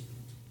Fund.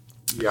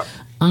 Yeah,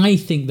 I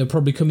think they're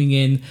probably coming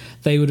in.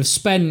 They would have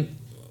spent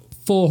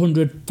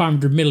 400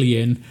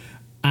 million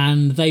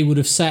and they would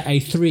have set a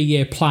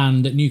 3-year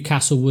plan that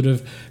Newcastle would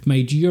have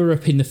made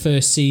Europe in the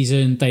first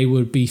season, they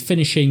would be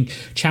finishing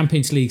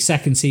Champions League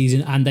second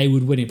season, and they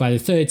would win it by the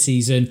third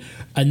season,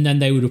 and then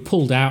they would have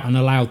pulled out and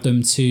allowed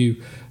them to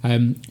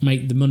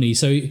make the money.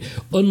 So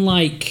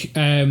unlike,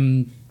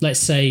 let's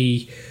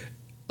say,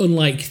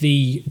 unlike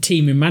the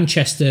team in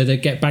Manchester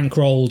that get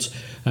bankrolled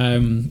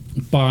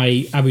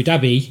by Abu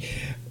Dhabi,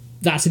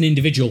 that's an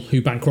individual who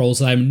bankrolls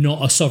them,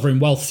 not a sovereign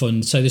wealth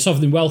fund. So the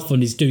sovereign wealth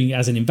fund is doing it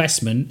as an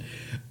investment,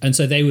 and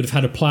so they would have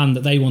had a plan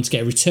that they want to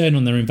get a return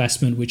on their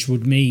investment, which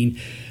would mean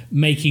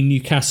making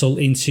Newcastle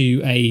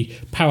into a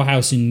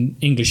powerhouse in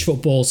English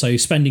football, so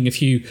spending a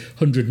few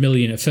 $100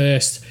 million at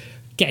first,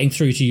 getting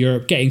through to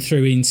Europe, getting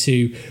through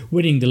into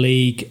winning the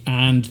league,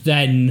 and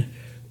then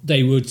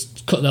they would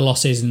cut their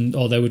losses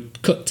or they would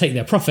take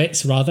their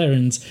profits rather,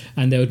 and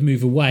they would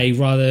move away.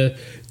 Rather,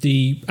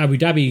 the Abu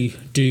Dhabi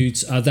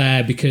dudes are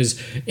there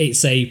because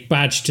it's a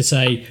badge to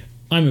say,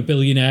 I'm a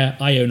billionaire,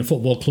 I own a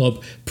football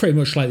club, pretty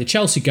much like the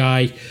Chelsea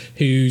guy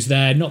who's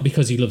there not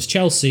because he loves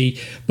Chelsea,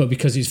 but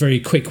because it's a very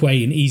quick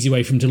way and easy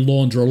way for him to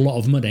launder a lot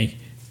of money.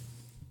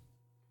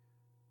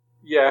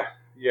 Yeah.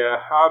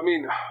 I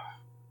mean,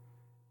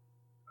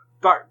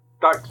 that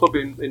club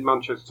in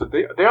Manchester,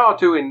 they are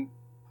doing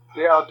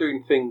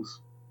things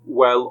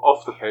well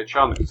off the pitch,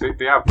 aren't they? Because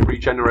they have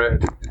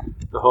regenerated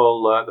the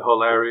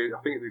whole area.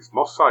 I think it's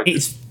Moss Side.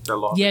 It's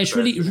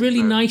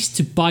really nice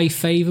to buy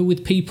favour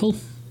with people.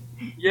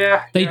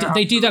 Yeah,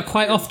 they do that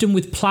quite often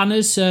with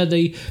planners.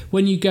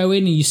 When you go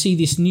in and you see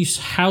this new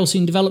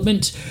housing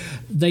development,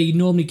 they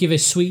normally give a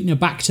sweetener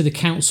back to the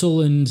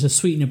council and a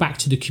sweetener back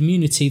to the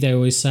community, they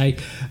always say,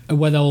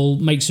 where they'll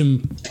make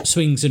some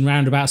swings and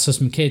roundabouts for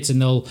some kids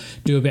and they'll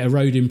do a bit of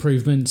road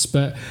improvements.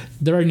 But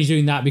they're only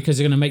doing that because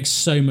they're going to make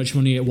so much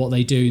money at what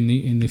they do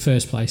in the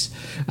first place.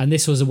 And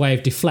this was a way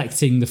of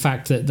deflecting the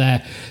fact that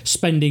they're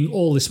spending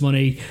all this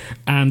money.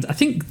 And I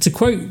think, to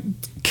quote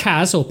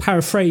Kaz, or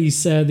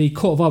paraphrase the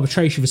Court of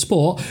Arbitration for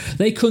Sport,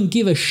 they couldn't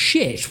give a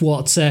shit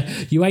what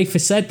UEFA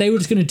said. They were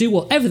just going to do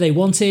whatever they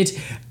wanted,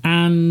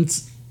 and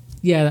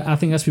yeah, I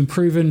think that's been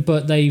proven,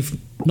 but they've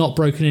not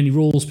broken any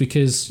rules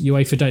because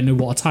UEFA don't know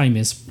what a time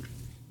is.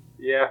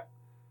 Yeah.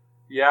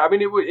 I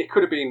mean, it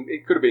could have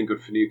been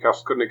good for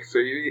Newcastle, couldn't it? So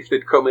if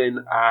they'd come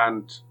in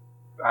and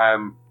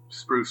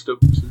spruced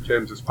up St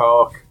James's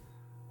Park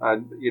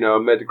and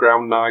made the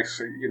ground nice,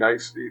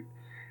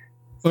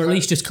 or at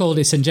least just called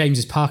it St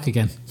James's Park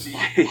again.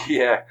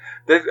 Yeah,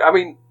 I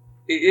mean,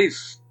 it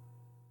is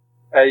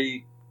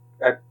a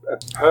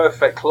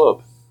perfect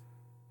club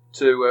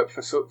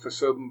for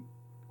some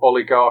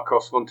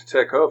oligarchos want to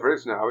take over,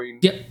 isn't it? I mean,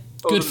 yep,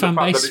 good fan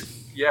base.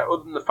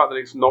 Other than the fact that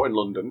it's not in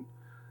London,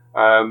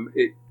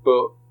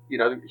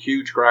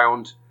 huge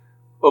ground,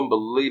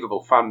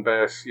 unbelievable fan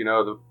base.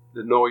 The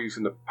noise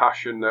and the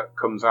passion that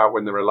comes out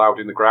when they're allowed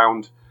in the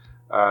ground.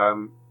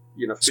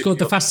 Scored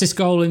the fastest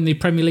goal in the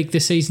Premier League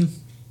this season.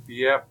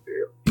 Yeah,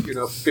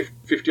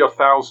 50-odd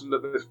thousand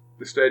that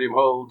the stadium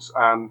holds,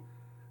 and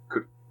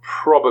could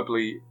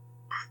probably,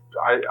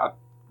 I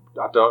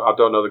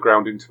don't know the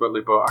ground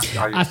intimately, but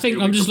I think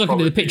I'm just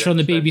looking at the picture on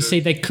the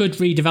BBC. They could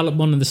redevelop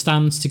one of the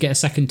stands to get a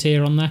second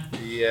tier on there.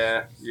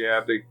 Yeah,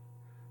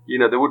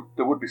 there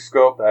would be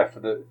scope there for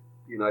the,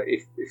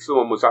 if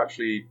someone was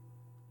actually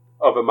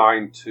of a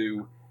mind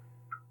to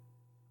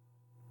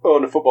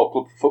own a football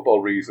club for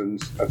football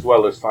reasons as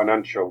well as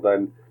financial,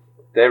 then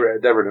they're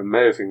an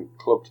amazing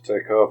club to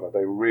take over.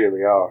 They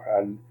really are,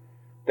 and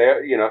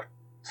they're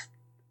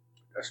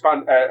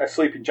a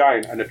sleeping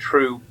giant and a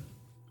true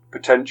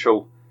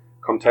potential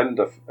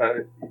contender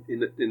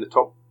in the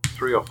top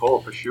 3 or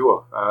 4 for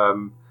sure.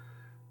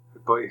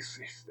 But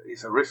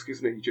it's a risk,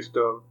 isn't it? You just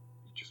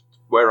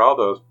where are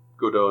those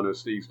good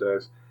owners these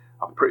days?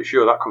 I'm pretty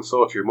sure that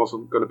consortium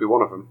wasn't going to be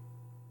one of them.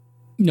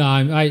 No,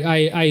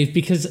 I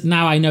because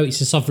now I know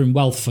it's a sovereign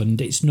wealth fund.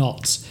 It's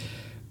not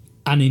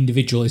an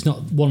individual. It's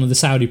not one of the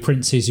Saudi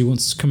princes who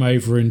wants to come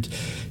over and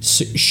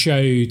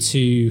show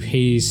to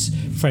his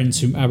friends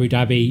from Abu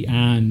Dhabi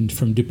and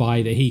from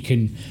Dubai that he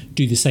can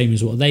do the same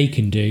as what they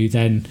can do.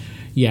 Then,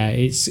 yeah,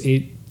 it's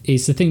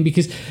the thing,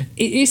 because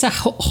it is a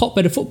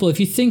hotbed of football.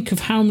 If you think of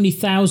how many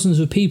thousands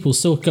of people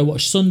still go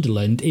watch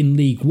Sunderland in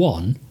League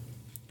One,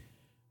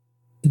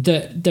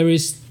 that there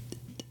is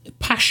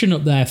passion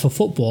up there for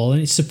football,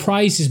 and it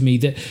surprises me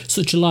that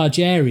such a large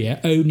area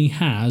only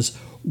has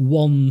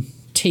one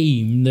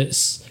team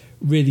that's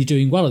really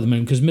doing well at the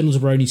moment, because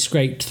Middlesbrough only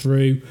scraped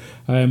through.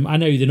 I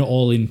know they're not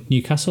all in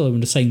Newcastle.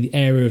 I'm just saying the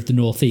area of the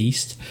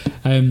northeast.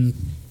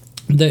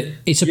 That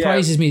it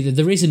surprises me that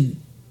there isn't,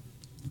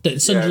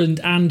 that Sunderland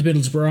and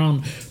Middlesbrough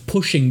aren't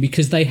pushing,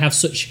 because they have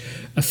such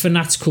a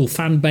fanatical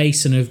fan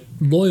base and a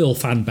loyal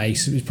fan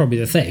base is probably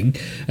the thing,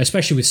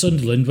 especially with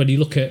Sunderland when you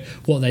look at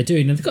what they're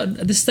doing. And they've got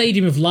the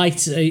Stadium of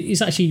Light.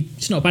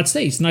 It's not a bad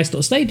stadium. It's a nice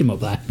little stadium up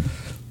there.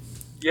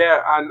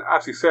 Yeah, and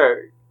as you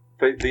say,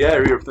 the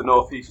area of the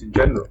northeast in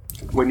general,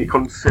 when you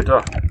consider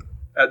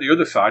at the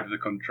other side of the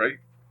country,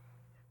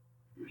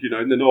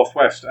 in the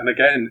northwest, and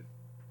again,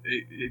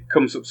 it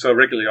comes up so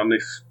regularly on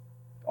this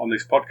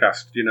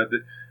podcast.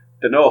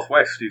 the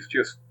Northwest is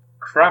just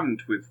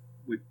crammed with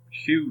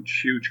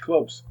huge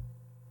clubs,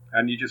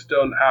 and you just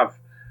don't have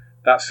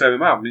that same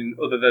amount. I mean,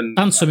 other than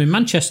and some in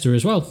Manchester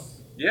as well.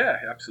 Yeah,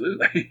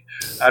 absolutely.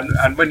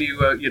 And when you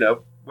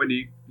when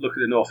you look at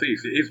the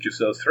Northeast, it is just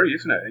those three,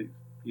 isn't it?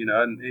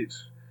 And it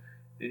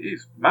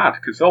is mad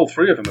because all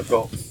three of them have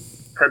got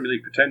Premier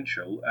League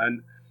potential,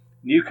 and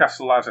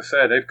Newcastle, as I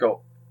say, they've got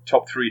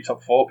top 3,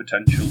 top 4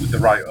 potential with the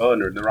right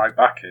owner and the right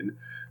backing.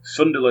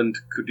 Sunderland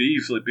could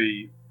easily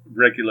be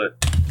regular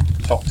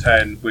top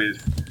 10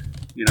 with,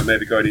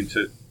 maybe going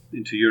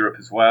into Europe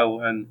as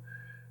well. And,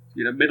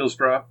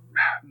 Middlesbrough,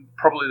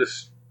 probably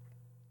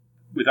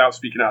without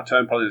speaking out of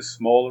turn, probably the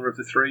smaller of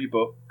the three,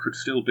 but could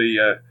still be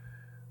a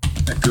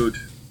good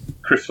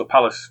Crystal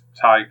Palace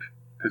type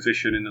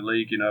position in the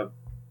league,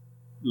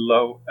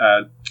 lower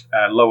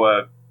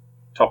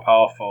top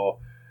half, or,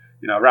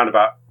 around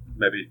about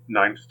maybe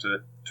 9th to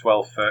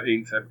 12th,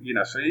 13th,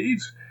 so it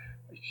is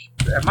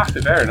a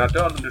massive area, and I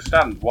don't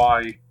understand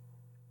why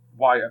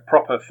a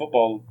proper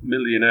football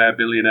millionaire,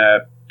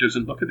 billionaire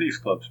doesn't look at these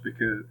clubs,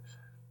 because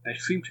they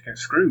seem to get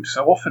screwed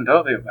so often,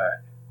 don't they, up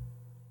there?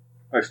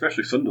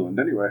 Especially Sunderland,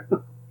 anyway.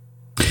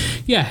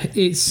 Yeah,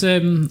 it's.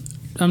 I'm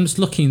just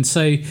looking.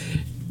 So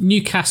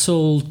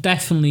Newcastle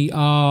definitely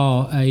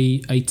are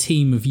a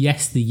team of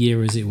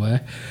yesteryear, as it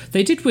were.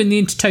 They did win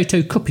the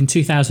Intertoto Cup in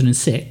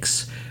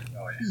 2006,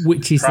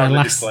 which is proudly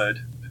their last.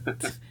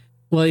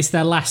 Well, it's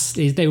their last.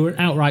 They were an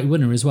outright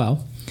winner as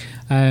well.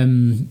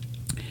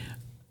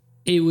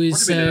 It was.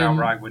 What do you mean an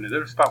outright winner? There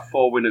was about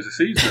 4 winners a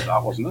season at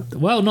that, wasn't there?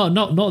 Well,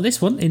 not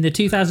this one. In the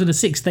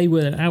 2006, they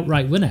were an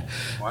outright winner.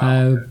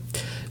 Wow. Okay.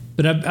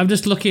 But I'm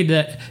just looking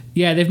at,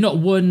 they've not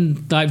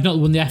won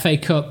the FA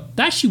Cup.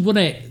 They actually won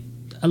it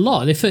a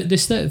lot. They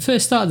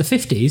first start of the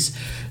 50s,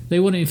 they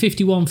won it in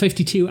 51,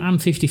 52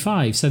 and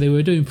 55, so they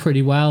were doing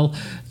pretty well.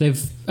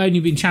 They've only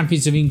been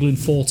champions of England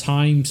 4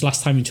 times,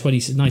 last time in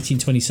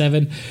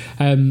 1927.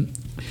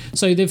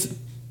 So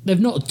they've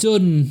not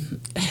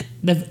done...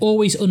 They've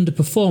always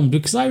underperformed,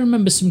 because I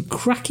remember some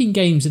cracking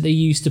games that they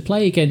used to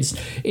play against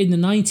in the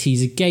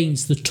 90s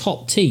against the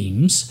top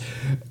teams.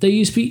 They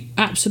used to be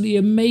absolutely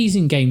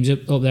amazing games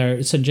up there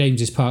at St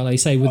James's Park, like I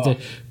say, with the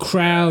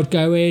crowd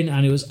going,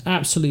 and it was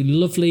absolutely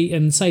lovely.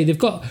 And say they've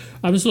got...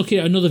 I was looking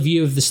at another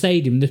view of the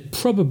stadium. They've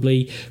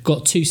probably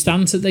got 2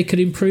 stands that they could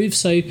improve.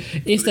 So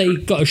if they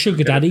got a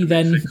sugar daddy,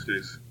 then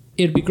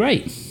it'd be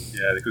great.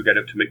 Yeah, they could get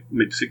up to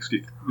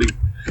mid-60s.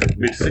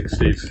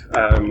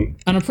 And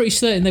I'm pretty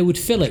certain they would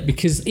fill it,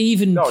 because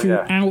even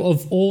out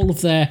of all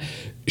of their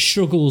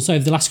struggles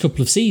over the last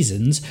couple of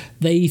seasons,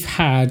 they've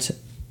had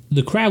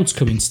the crowds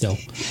coming still.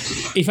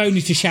 If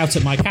only to shout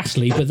at Mike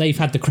Ashley, but they've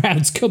had the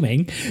crowds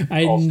coming.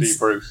 And, or Steve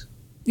Bruce.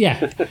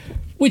 Yeah,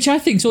 which I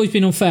think's always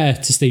been unfair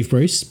to Steve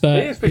Bruce. But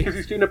it is, because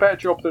he's doing a better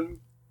job than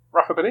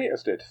Rafa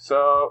Benitez did.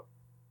 So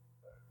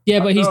yeah,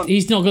 but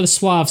he's not got a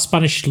suave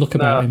Spanish look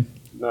about him.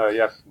 No,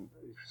 yes, he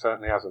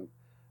certainly hasn't.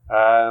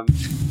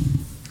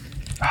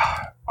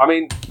 I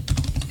mean,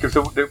 because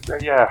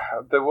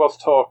there was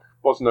talk,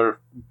 wasn't there, of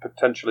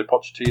potentially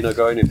Pochettino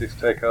going if this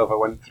takeover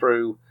went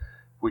through,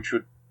 which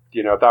would,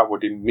 that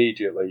would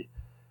immediately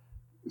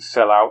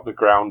sell out the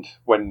ground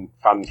when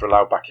fans were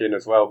allowed back in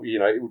as well.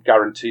 It would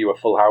guarantee you a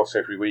full house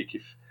every week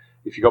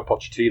if you got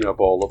Pochettino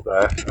ball up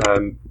there,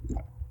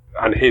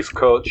 and his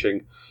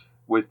coaching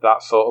with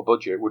that sort of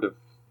budget would have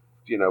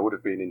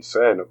been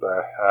insane up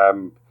there.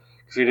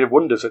 Because he did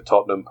wonders at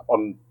Tottenham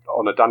on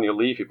a Daniel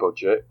Levy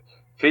budget.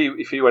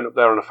 If he went up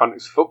there on a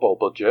fantasy football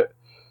budget,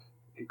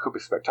 it could be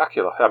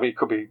spectacular. I mean, it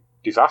could be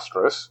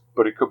disastrous,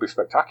 but it could be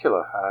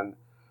spectacular. And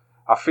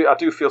I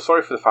do feel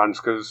sorry for the fans,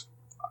 because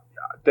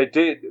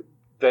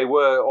they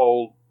were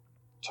all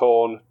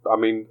torn. I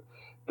mean,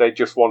 they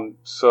just want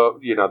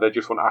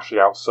Ashley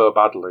out so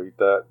badly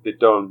that they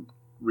don't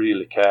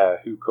really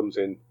care who comes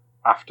in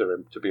after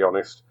him, to be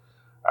honest.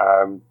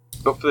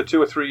 But for the 2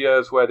 or 3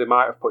 years where they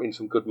might have put in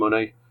some good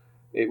money,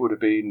 it would have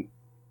been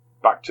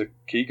back to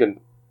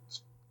Keegan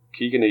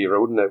era,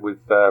 wouldn't it?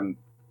 With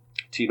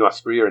Tino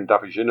Asprilla and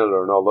David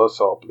Ginola and all those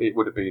it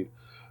would have been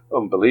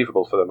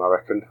unbelievable for them, I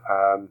reckon.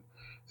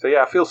 So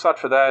yeah, I feel sad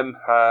for them.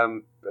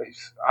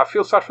 I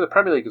feel sad for the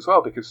Premier League as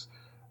well, because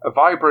a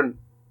vibrant,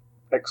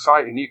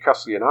 exciting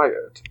Newcastle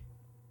United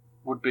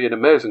would be an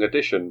amazing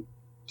addition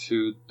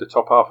to the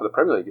top half of the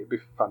Premier League. It'd be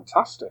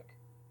fantastic.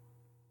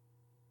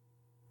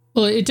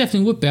 Well, it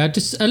definitely would be.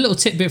 Just a little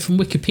tidbit from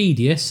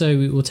Wikipedia, so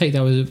we'll take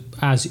that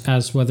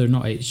as whether or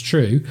not it's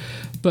true.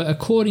 But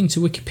according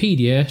to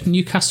Wikipedia,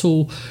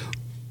 Newcastle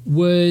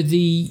were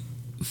the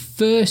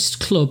first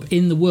club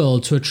in the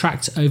world to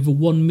attract over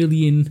 1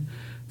 million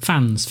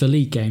fans for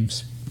league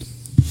games.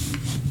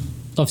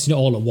 Obviously not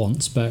all at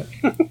once, but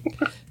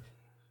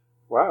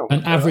wow,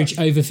 an average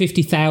over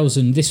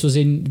 50,000. This was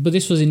in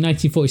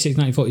 1946,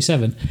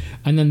 1947,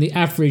 and then the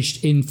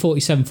averaged in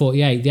 47,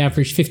 48. The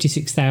averaged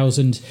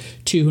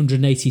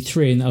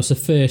 56,283, and that was the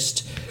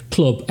first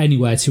club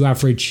anywhere to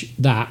average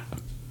that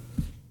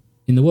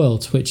in the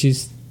world, which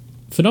is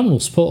phenomenal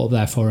support up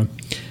there for him.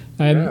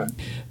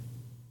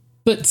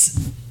 But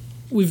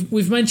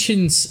we've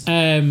mentioned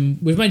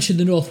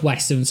the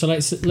Northwestern, so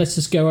let's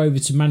just go over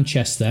to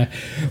Manchester.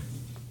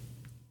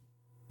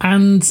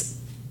 And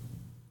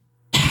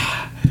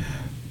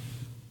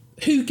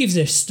who gives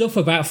a stuff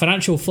about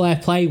financial fair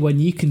play when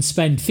you can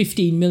spend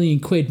 15 million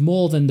quid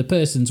more than the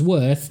person's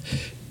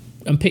worth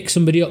and pick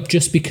somebody up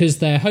just because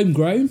they're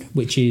homegrown,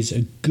 which is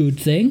a good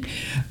thing.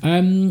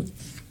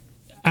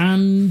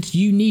 And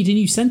you need a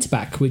new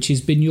centre-back, which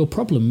has been your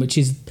problem, which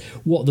is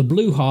what the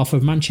blue half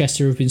of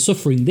Manchester have been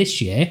suffering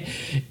this year,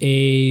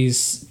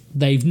 is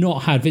they've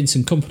not had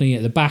Vincent Kompany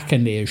at the back,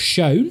 and it has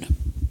shown.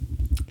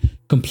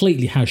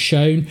 Completely has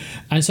shown.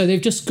 And so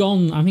they've just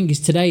gone, I think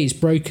it's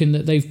broken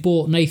that they've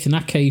bought Nathan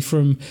Ake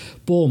from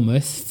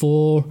Bournemouth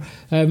for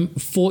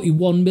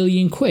 41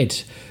 million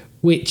quid,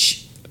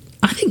 which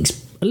I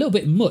think's a little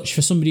bit much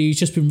for somebody who's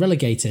just been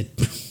relegated.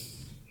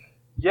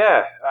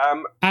 Yeah.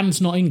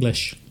 And not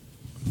English.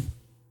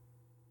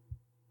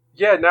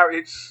 Yeah, now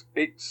it's.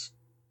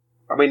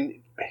 I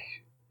mean,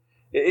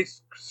 it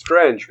is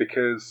strange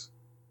because,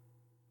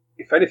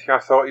 if anything, I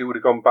thought he would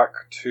have gone back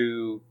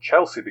to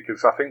Chelsea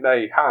because I think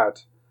they had.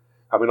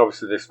 I mean,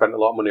 obviously they spent a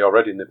lot of money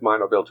already and they might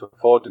not be able to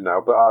afford him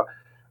now. But I'm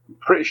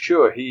pretty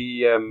sure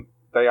they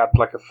had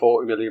like a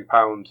 £40 million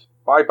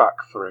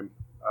buyback for him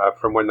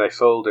from when they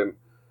sold him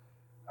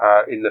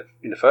in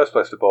the first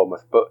place to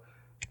Bournemouth. But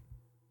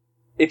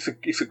it's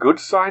a good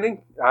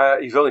signing.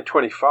 He's only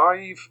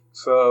 25,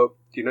 so.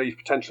 You've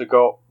potentially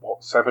got,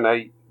 7,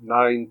 8,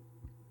 9,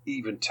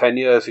 even 10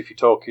 years if you're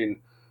talking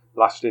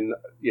lasting,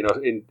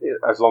 in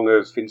as long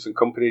as Vincent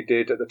Kompany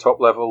did at the top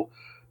level.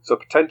 So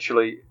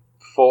potentially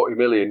 40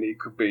 million, it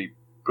could be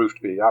proved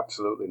to be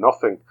absolutely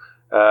nothing.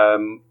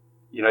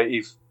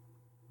 He's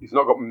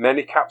not got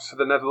many caps for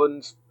the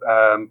Netherlands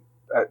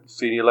at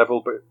senior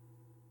level, but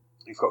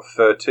he's got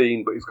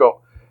 13, but he's got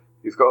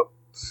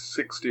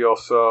 60 or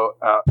so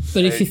at.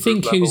 But if you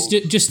think who's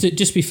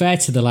just be fair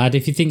to the lad,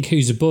 if you think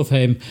who's above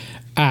him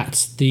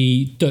at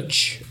the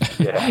Dutch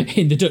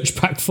in the Dutch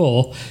back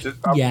four,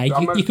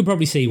 you could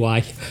probably see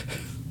why.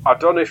 I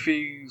don't know if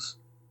he's.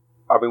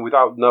 I mean,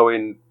 without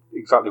knowing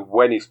exactly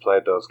when he's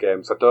played those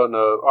games, I don't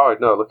know. Oh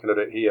no, looking at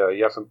it here, he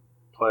hasn't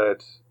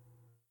played.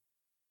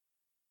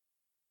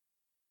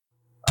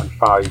 And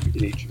 5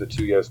 in each of the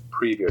 2 years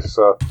previous.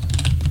 So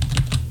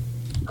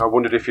I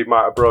wondered if he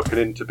might have broken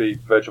in to be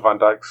Virgil van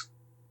Dijk's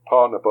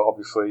partner, but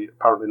obviously,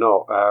 apparently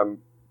not.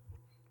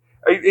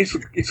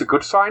 It's a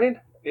good signing.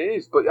 It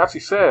is, but as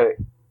you say,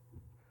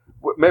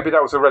 maybe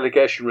that was a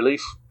relegation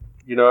release.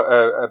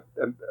 A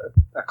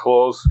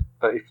clause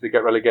that if they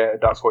get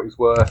relegated, that's what he's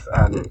worth,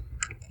 and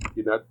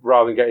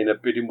rather than getting a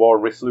bidding war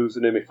and risk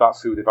losing him, if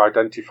that's who they've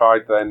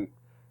identified, then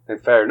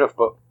fair enough.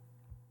 But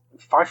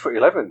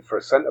 5'11" for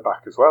a centre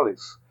back as well,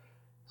 it's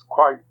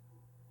quite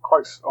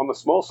on the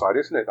small side,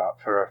 isn't it? That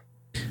for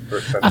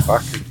a centre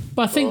back.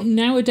 But I think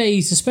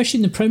nowadays, especially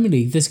in the Premier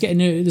League, there's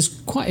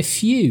quite a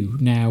few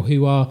now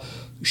who are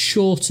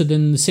shorter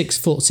than the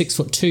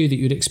 6'2" that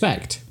you'd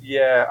expect.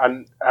 Yeah,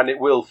 and it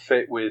will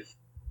fit with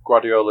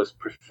Guardiola's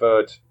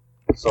preferred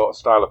sort of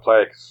style of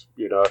play. Cause,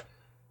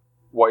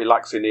 what he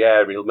lacks in the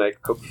air, he'll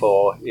make up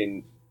for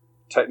in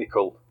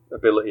technical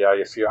ability. I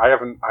assume. I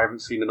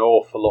haven't seen an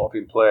awful lot of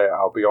him play.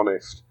 I'll be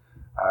honest.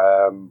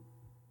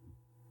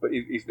 But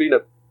he's been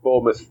at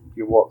Bournemouth,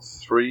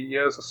 3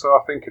 years or so,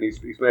 I think, and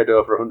he's made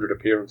over 100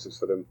 appearances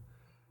for them.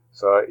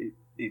 So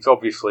he's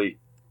obviously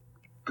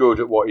good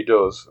at what he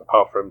does,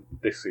 apart from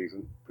this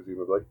season,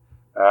 presumably.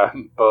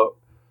 But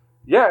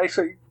yeah, it's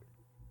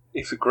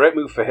a great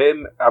move for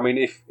him. I mean,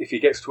 if he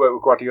gets to work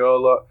with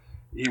Guardiola,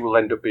 he will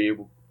end up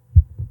being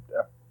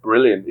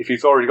brilliant. If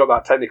he's already got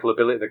that technical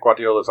ability that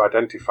Guardiola's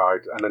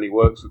identified, and then he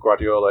works with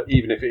Guardiola,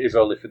 even if it is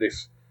only for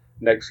this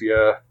next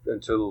year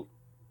until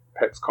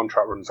Pep's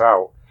contract runs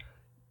out,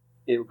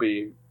 it'll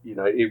be,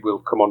 it will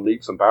come on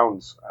leaps and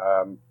bounds.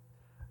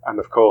 And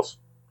of course,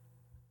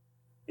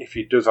 if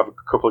he does have a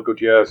couple of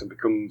good years and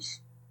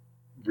becomes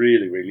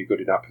really, really good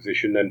in that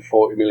position, then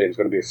 40 million is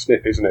going to be a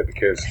snip, isn't it?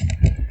 Because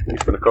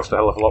it's going to cost a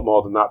hell of a lot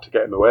more than that to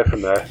get him away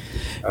from there.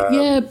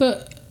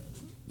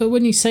 But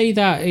when you say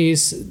that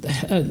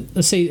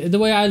the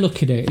way I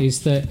look at it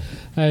is that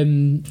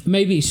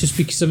maybe it's just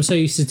because I'm so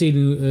used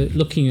to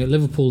looking at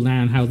Liverpool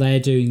now and how they're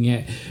doing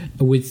it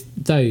with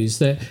those,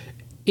 that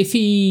if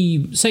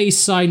he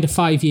signed a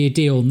 5-year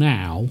deal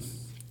now,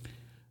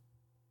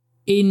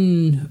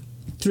 in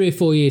 3 or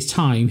 4 years'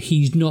 time,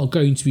 he's not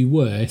going to be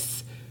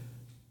worth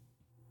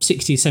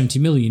 60 or 70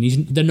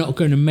 million. They're not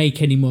going to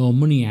make any more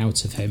money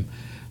out of him.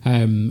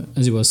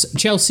 As it was.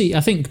 Chelsea, I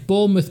think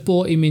Bournemouth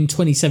bought him in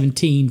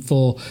 2017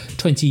 for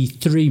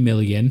 23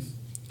 million.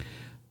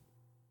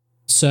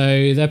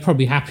 So they're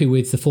probably happy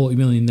with the 40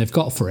 million they've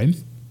got for him,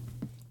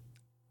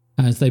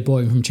 as they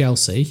bought him from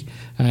Chelsea.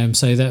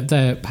 So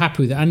they're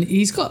happy with it. And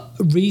he's got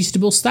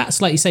reasonable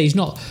stats. Like you say, he's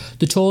not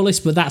the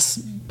tallest, but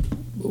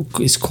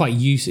it's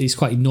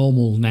quite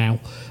normal now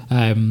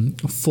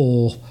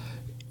for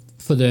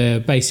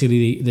the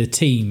basically the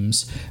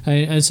teams.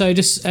 And so I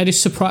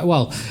just surprised.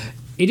 Well,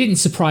 it didn't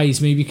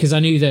surprise me because I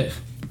knew that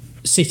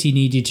City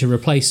needed to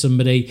replace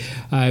somebody.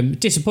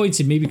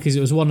 Disappointed me because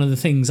it was one of the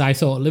things I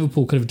thought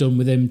Liverpool could have done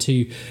with him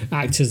to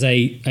act as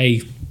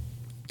a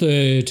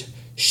third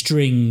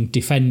string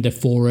defender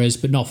for us,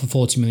 but not for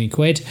 40 million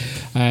quid,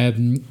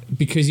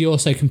 because he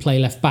also can play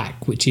left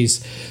back, which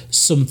is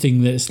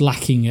something that's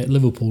lacking at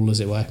Liverpool, as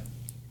it were.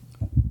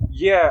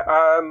 Yeah,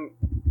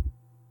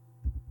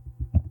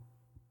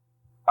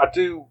 I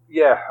do.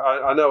 Yeah,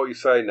 I know what you're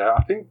saying now.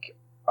 I think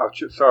I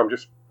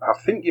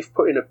think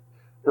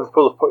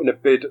Liverpool have put in a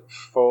bid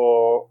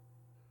for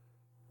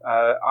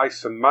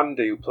Issam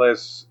Mandi, who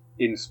plays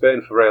in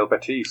Spain for Real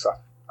Betis.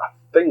 I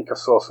think I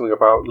saw something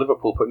about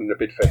Liverpool putting in a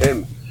bid for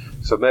him.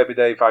 So maybe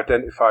they've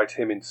identified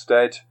him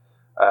instead.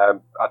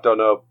 I don't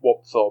know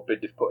what sort of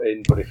bid they've put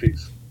in, but if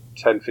it's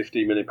 10,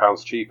 15 million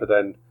pounds cheaper,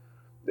 then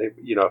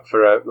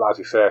for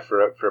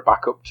a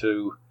backup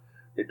to,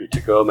 it'd be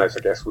to Gomez, I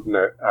guess, wouldn't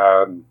it?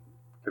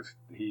 Because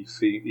he's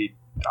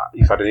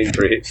had an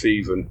injury hit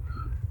season,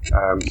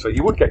 so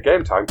you would get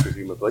game time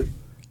presumably.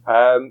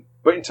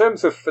 But in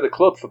terms of for the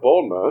club, for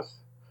Bournemouth,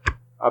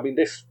 I mean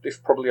this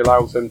probably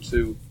allows them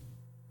to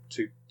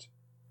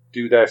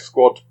do their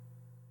squad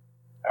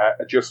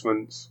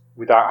adjustments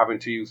without having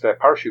to use their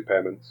parachute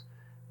payments,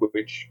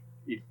 which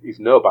is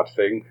no bad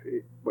thing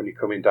when you're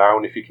coming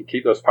down. If you can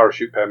keep those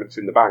parachute payments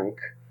in the bank,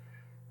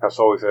 that's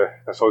always a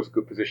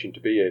good position to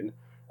be in.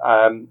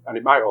 And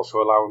it might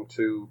also allow them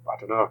to, I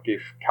don't know,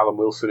 give Callum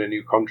Wilson a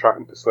new contract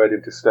and persuade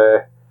him to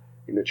stay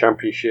in the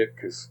Championship,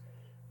 because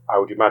I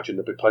would imagine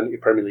there'd be plenty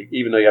of Premier League,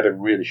 even though he had a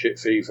really shit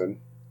season.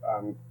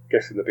 I'm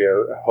guessing there'd be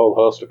a whole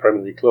host of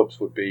Premier League clubs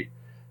would be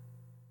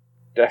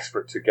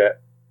desperate to get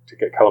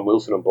Callum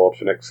Wilson on board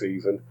for next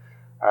season.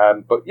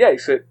 But yeah,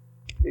 it's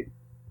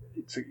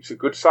a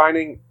good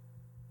signing.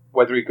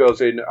 Whether he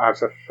goes in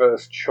as a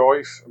first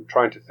choice, I'm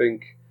trying to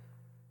think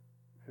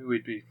who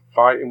he'd be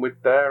fighting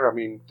with there. I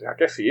mean, I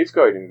guess he is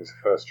going in as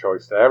a first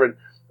choice there. And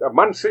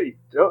Man City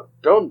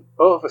don't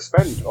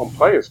overspend on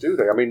players, do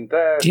they? I mean,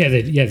 they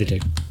do.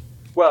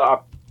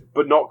 Well,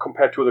 but not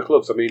compared to other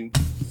clubs. I mean,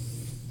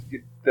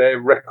 their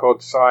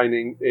record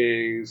signing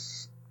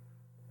is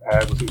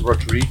was it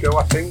Rodrigo?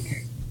 I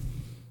think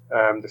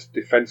this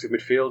defensive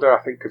midfielder.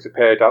 I think because they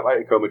paid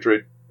Atletico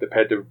Madrid, they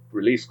paid the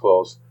release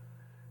clause.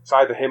 It's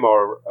either him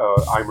or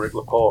Aymeric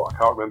Laporte. I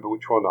can't remember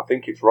which one. I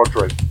think it's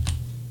Rodri.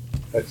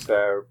 That's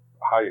their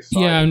highest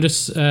signing. Yeah, I'm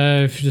just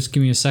if you just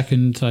give me a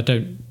second. I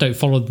don't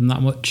follow them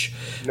that much.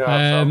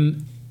 No,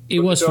 it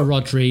was for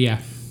Rodri,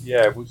 yeah.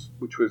 Yeah,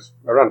 which was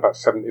around about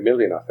 70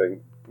 million, I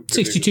think.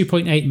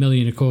 62.8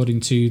 million,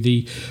 according to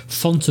the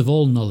font of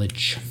all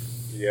knowledge.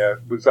 Yeah,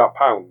 was that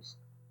pounds?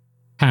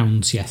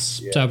 Pounds, yes.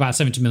 Yeah. So about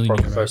 70 million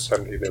euros.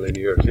 70 million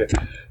euros, yeah.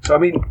 So, I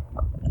mean,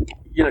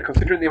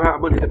 considering the amount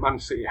of money that Man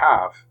City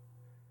have,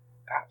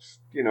 that's,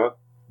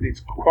 it's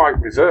quite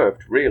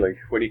reserved, really.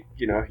 When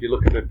you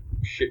look at the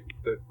shit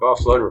that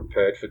Barcelona have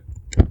paid for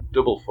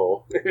double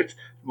for,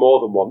 more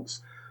than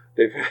once.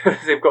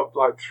 They've got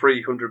like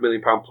 £300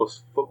 million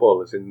plus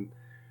footballers in,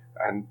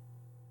 and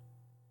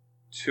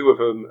two of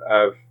them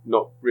have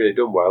not really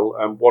done well,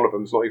 and one of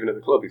them's not even at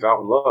the club. He's out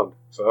on loan.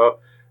 So,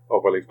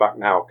 he's back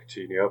now,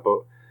 Coutinho.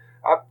 But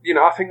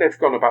I think they've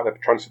gone about their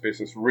transfer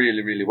business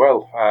really, really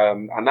well,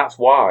 and that's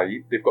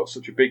why they've got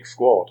such a big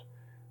squad,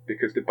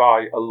 because they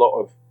buy a lot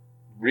of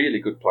really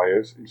good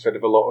players instead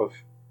of a lot of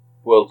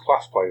world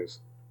class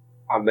players,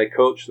 and they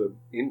coach them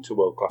into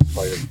world class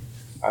players.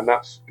 And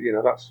that's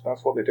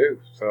what they do.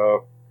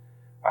 So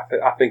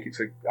I think it's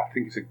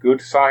a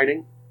good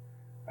signing,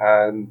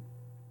 and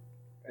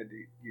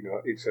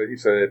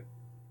it's a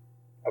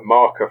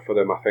marker for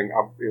them. I think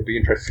it'll be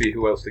interesting to see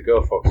who else they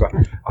go for,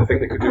 because I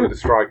think they could do with a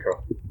striker.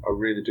 I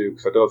really do,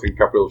 because I don't think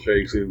Gabriel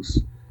Jesus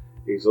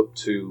is up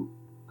to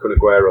Kun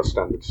Aguero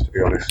standards, to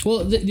be honest.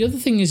 Well, the other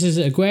thing is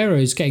that Aguero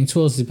is getting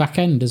towards the back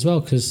end as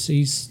well, because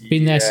he's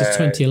been there since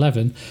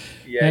 2011.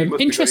 Yeah,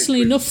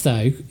 interestingly enough,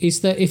 though,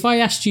 is that if I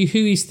asked you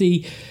who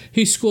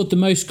scored the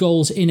most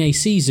goals in a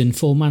season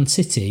for Man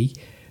City,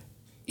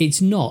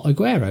 it's not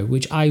Aguero,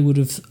 which I would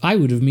have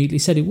immediately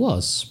said it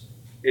was.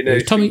 In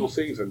a single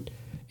season?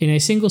 In a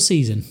single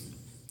season.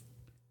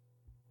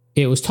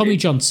 It was Tommy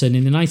Johnson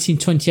in the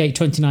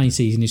 1928-29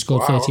 season who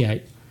scored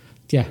 38.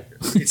 Yeah.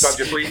 Is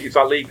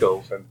that league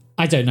goals then?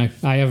 I don't know.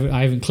 I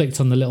haven't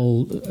clicked on the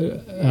little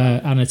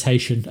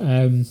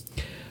annotation.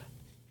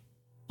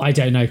 I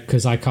don't know,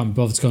 because I can't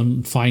bother to go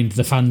and find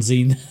the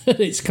fanzine that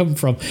it's come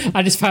from.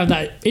 I just found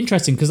that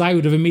interesting, because I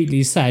would have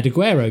immediately said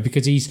Aguero,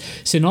 because he's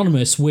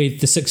synonymous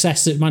with the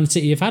success that Man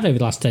City have had over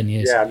the last 10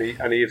 years. Yeah,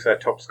 and he is their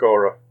top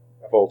scorer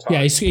of all time.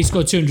 Yeah, he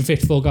scored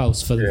 254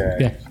 goals for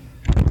them. Yeah.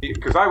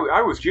 Because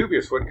I was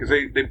dubious because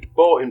they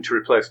bought him to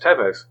replace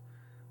Tevez,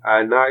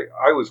 and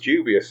I was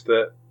dubious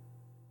that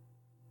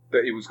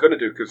he was going to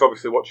do, because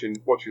obviously watching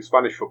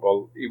Spanish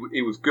football,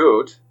 he was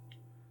good.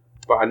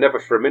 But I never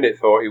for a minute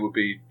thought he would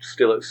be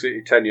still at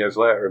City 10 years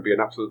later and be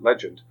an absolute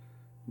legend.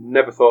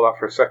 Never thought that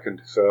for a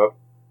second. So,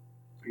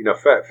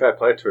 fair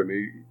play to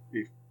him.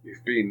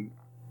 He's been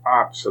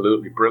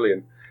absolutely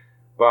brilliant.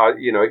 But,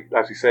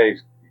 as you say,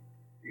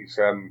 he's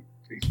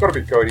he's got to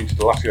be going into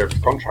the last year of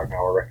his contract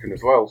now, I reckon,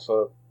 as well.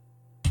 So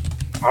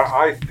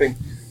I think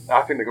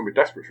they're going to be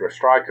desperate for a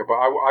striker, but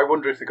I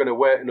wonder if they're going to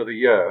wait another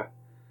year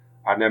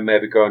and then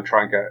maybe go and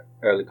try and get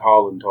Erling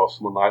Haaland or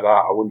someone like that.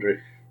 I wonder if,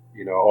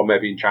 or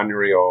maybe in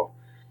January or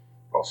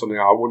something.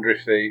 I wonder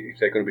if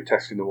they're going to be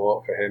testing the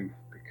water for him,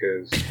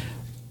 because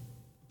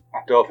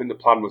I don't think the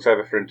plan was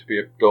ever for him to be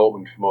at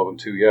Dortmund for more than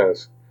 2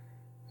 years.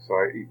 So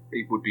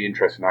it would be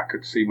interesting. I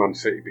could see Man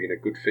City being a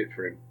good fit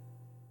for him.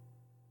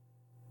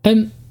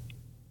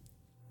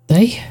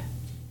 They?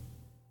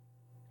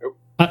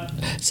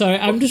 Sorry,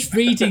 I'm just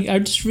reading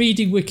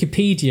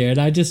Wikipedia, and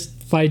I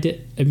just find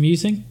it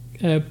amusing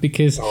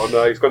because. Oh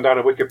no, he's gone down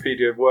a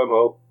Wikipedia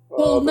wormhole.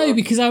 Well, no,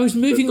 because I was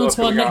moving on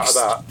to our next.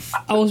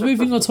 I was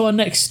moving on to our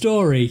next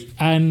story,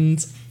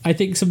 and I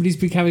think somebody's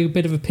been having a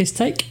bit of a piss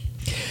take.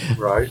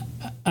 Right.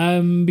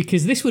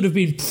 Because this would have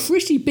been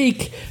pretty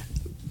big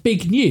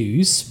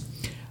news.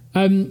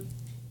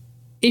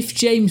 If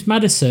James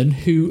Maddison,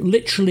 who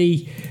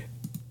literally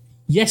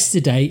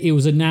yesterday it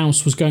was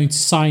announced was going to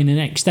sign an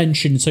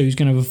extension, so he's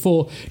going to have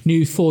a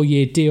new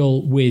 4-year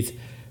deal with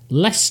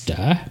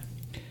Leicester.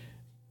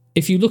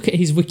 If you look at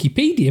his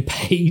Wikipedia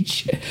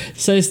page, it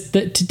says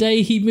that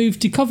today he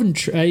moved to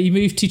Coventry. He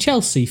moved to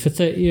Chelsea for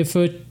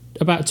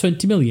about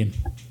 20 million.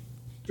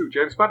 Who,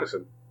 James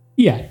Maddison?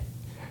 Yeah.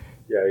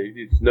 Yeah,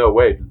 there's no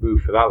way to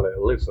move for that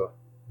little, is there?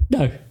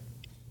 No.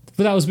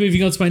 But that was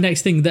moving on to my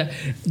next thing. That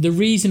the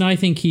reason I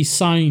think he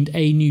signed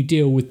a new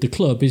deal with the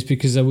club is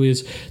because there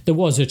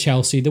was a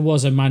Chelsea, there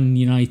was a Man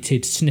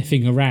United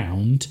sniffing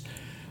around.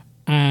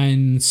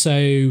 And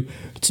so,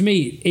 to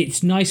me,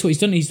 it's nice what he's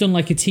done. He's done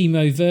like a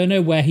Timo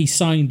Werner where he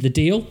signed the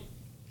deal,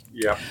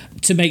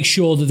 to make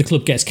sure that the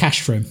club gets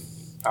cash for him.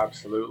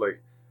 Absolutely.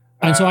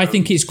 And so I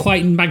think it's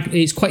quite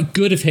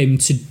good of him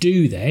to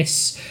do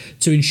this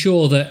to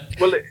ensure that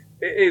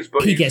it is,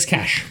 but he gets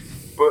cash.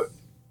 But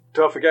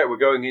don't forget, we're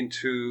going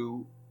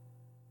into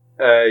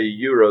a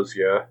Euros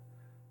year,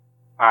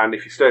 and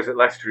if he stays at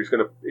Leicester, he's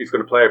going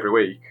to play every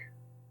week.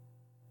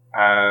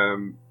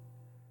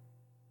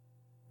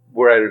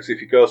 Whereas if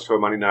he goes to a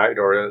Man United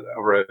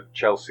or a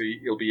Chelsea,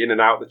 he'll be in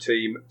and out of the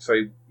team. So,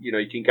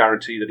 you can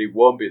guarantee that he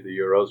won't be at the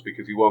Euros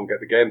because he won't get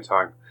the game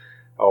time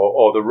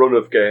or the run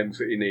of games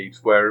that he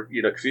needs. Where,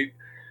 because he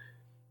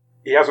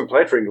hasn't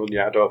played for England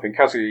yet, I don't think,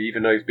 has he?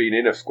 Even though he's been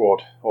in a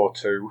squad or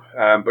two.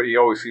 But he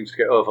always seems to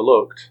get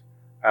overlooked.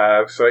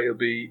 So it'll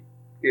be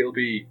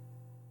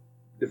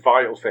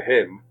vital for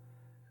him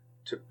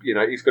to,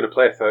 he's going to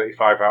play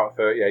 35 out of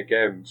 38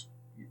 games,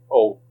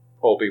 all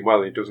being well,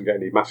 and he doesn't get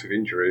any massive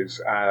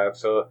injuries. And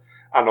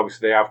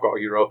obviously they have got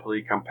a Europa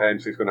League campaign,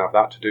 so he's going to have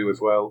that to do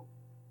as well.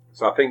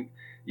 So I think,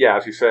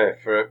 as you say,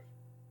 for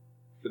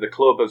the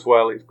club as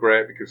well, it's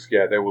great because,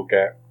 they will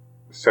get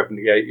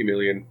 70, 80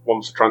 million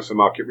once the transfer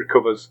market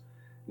recovers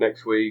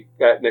next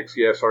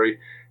year.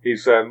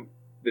 He's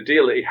the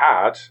deal that he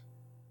had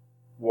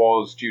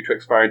was due to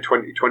expire in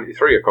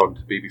 2023, according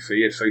to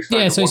BBC. So he's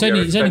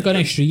only got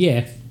an extra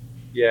year.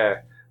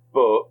 Yeah,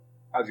 but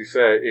as you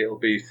say, it'll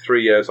be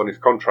 3 years on his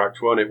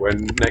contract, won't it,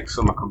 when next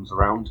summer comes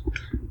around,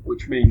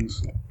 which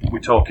means we're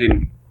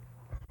talking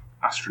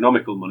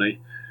astronomical money,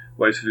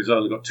 whereas if he's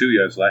only got 2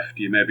 years left,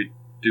 you maybe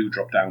do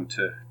drop down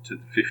to the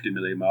 50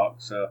 million mark.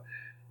 So,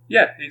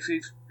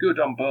 it's good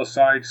on both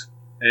sides.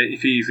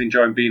 If he's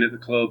enjoying being at the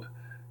club,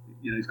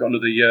 he's got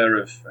another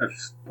year of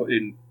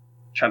putting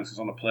chances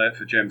on a plate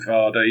for Jamie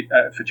Vardy.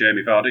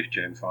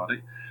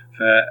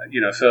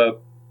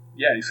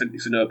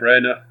 It's a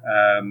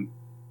no-brainer.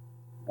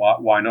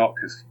 Why not?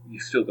 Because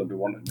you're still going to be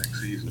wanted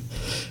next season.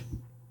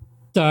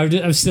 So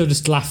I'm still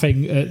just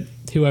laughing at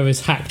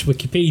whoever's hacked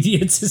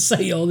Wikipedia to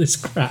say all this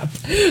crap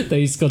that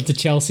he's gone to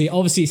Chelsea.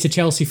 Obviously, it's a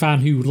Chelsea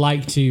fan who would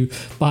like to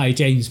buy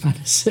James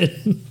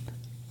Maddison.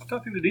 I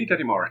don't think they need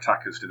any more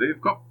attackers, do they?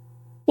 They've got.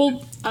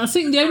 Well, I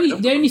think the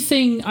only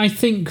thing I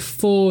think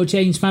for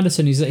James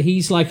Maddison is that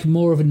he's like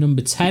more of a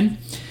number 10,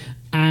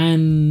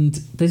 and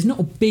there's not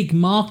a big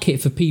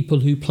market for people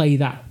who play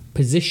that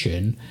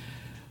position.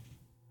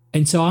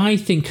 And so I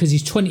think because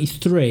he's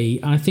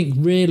 23, I think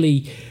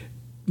really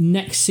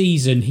next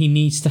season he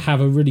needs to have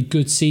a really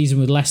good season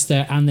with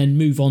Leicester and then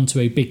move on to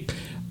a big,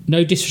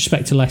 no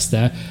disrespect to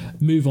Leicester,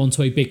 move on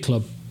to a big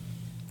club.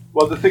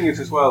 Well, the thing is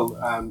as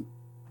well,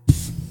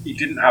 he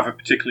didn't have a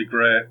particularly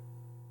great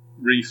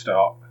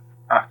restart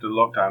after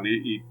lockdown.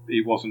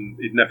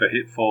 He'd never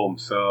hit form.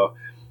 So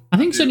I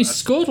think he's only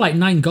scored like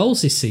 9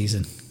 goals this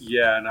season.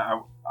 Yeah, and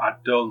I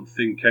don't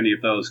think any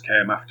of those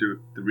came after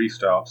the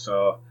restart.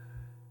 So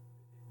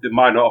there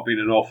might not have been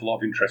an awful lot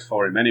of interest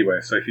for him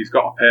anyway. So if he's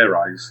got a pay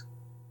rise,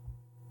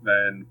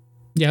 then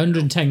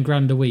 110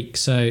 grand a week,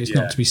 so it's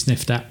not to be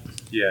sniffed at.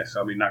 Yes,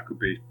 I mean that could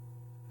be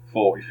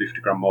 40,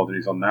 50 grand more than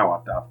he's on now.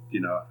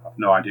 I've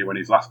no idea when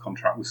his last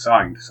contract was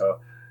signed. So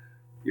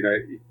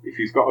if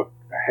he's got a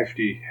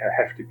hefty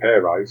pay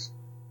rise,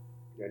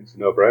 then it's a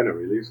no-brainer,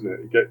 really, isn't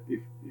it?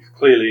 He's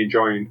clearly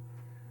enjoying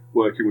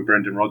working with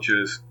Brendan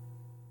Rodgers.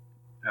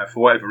 For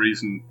whatever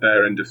reason,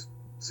 their end of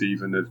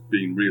season has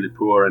been really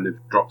poor and they've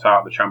dropped out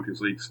of the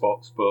Champions League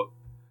spots. But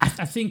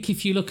I think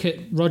if you look at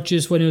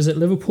Rodgers when he was at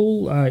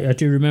Liverpool, I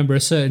do remember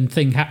a certain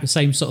thing,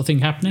 same sort of thing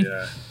happening.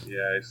 Yeah.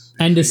 It's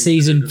End of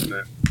season,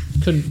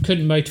 good,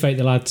 couldn't motivate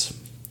the lads.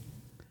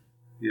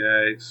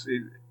 Yeah, it's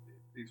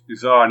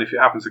bizarre, and if it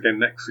happens again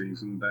next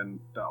season, then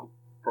that'll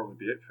probably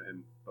be it for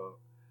him. But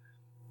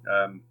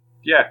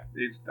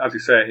as you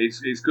say,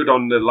 it's good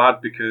on the lad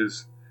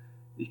because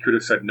he could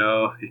have said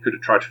no, he could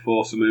have tried to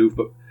force a move,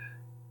 but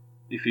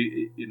if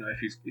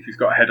he's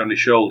got a head on his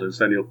shoulders,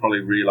 then he'll probably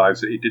realise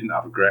that he didn't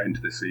have a great end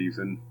to the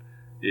season.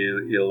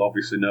 He'll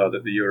obviously know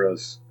that the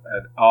Euros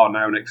are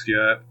now next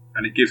year,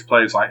 and it gives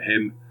players like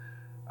him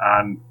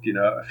and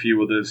a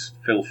few others,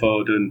 Phil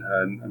Foden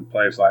and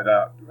players like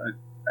that,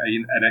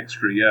 an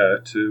extra year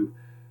to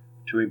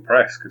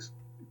impress, because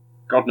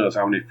God knows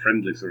how many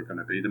friendlies there are going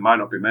to be. There might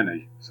not be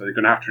many, so they're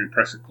going to have to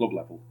impress at club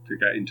level to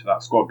get into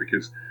that squad,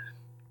 because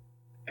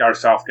Gareth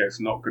Southgate's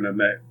not going to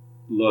make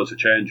loads of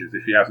changes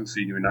if he hasn't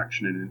seen you in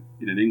action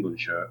in an England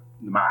shirt,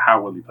 no matter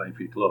how well you're playing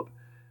for your club.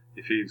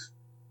 If his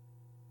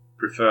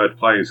preferred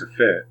players are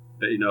fit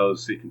that he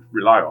knows he can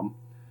rely on,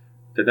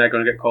 then they're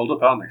going to get called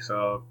up, aren't they?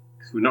 So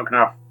we're not going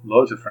to have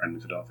loads of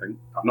friendlies, I don't think.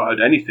 I've not heard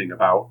anything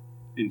about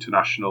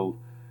international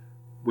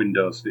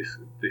windows this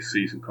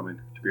season coming,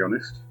 to be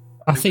honest.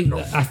 I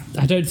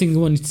don't think they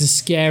wanted to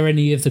scare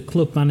any of the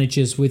club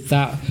managers with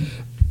that,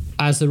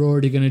 as they're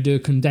already going to do a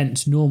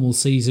condensed normal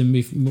season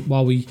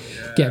while we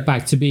get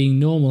back to being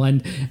normal.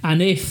 And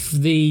if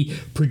the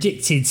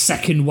predicted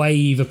second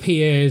wave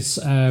appears,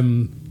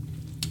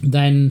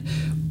 then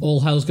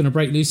all hell's going to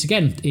break loose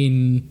again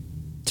in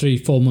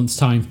 3-4 months'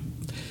 time.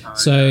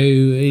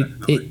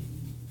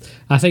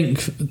 I think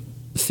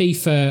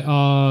FIFA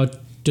are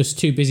just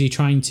too busy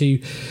trying to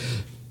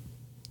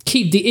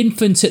keep the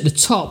infant at the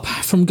top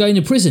from going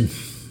to prison.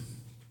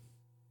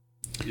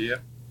 Yeah.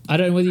 I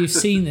don't know whether you've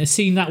seen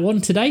that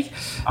one today.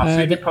 I've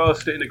seen you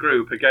post it in a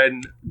group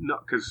again,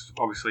 not because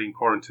obviously in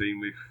quarantine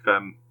we've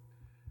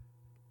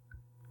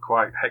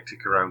quite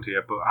hectic around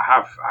here, but I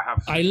have.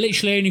 I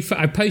literally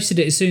I posted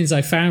it as soon as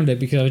I found it,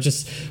 because I was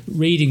just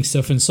reading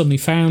stuff and suddenly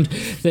found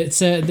that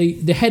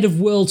the head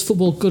of World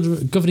Football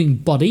governing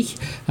body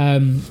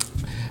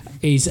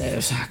is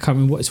I can't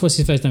remember what's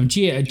his first name,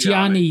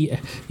 Gianni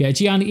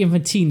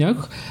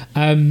Infantino,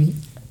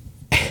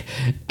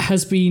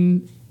 has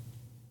been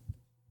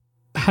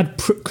had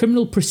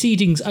criminal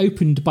proceedings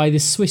opened by the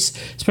Swiss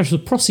special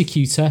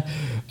prosecutor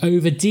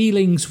over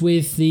dealings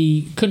with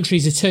the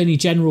country's Attorney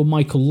General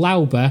Michael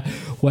Lauber,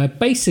 where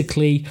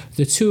basically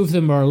the two of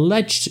them are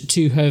alleged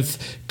to have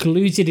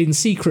colluded in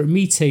secret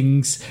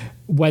meetings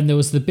when there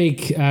was the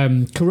big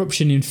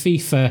corruption in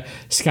FIFA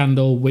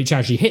scandal, which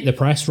actually hit the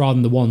press rather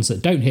than the ones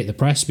that don't hit the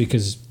press,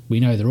 because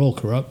we know they're all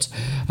corrupt.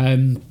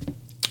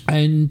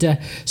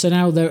 So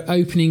now they're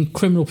opening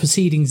criminal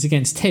proceedings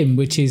against him,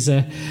 which is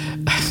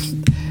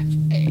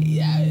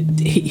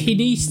he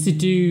needs to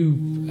do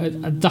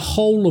the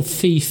whole of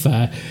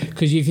FIFA,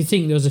 because if you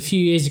think there was a few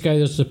years ago,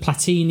 there was the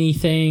Platini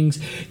things,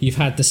 you've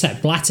had the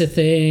Sepp Blatter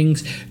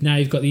things, now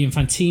you've got the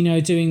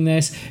Infantino doing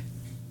this.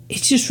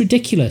 It's just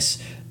ridiculous.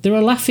 They're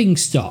a laughing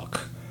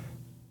stock.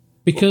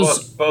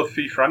 Because both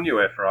FIFA and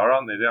UEFA are,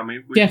 aren't they? I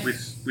mean,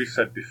 we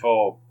said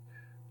before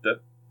that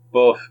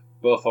both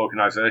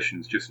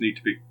organisations just need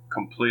to be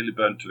completely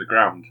burnt to the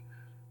ground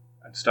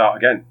and start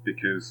again,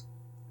 because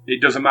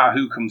it doesn't matter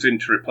who comes in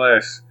to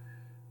replace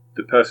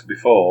the person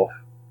before.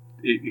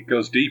 It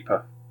goes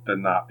deeper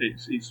than that.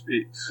 It's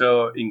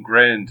so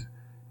ingrained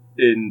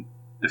in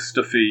the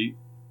stuffy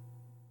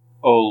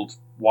old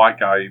white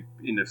guy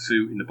in a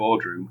suit in the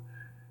boardroom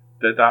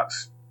that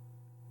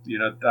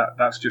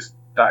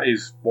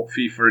is what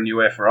FIFA and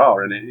UEFA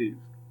are, and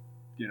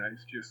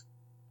it's just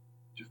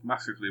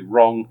massively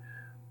wrong.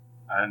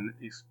 And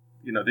it's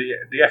the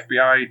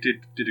FBI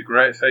did a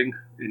great thing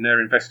in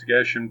their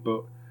investigation,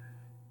 but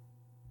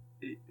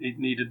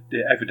it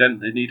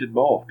evidently needed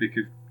more,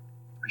 because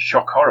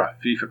shock horror,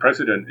 FIFA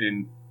president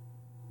in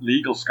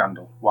legal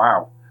scandal.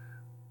 Wow.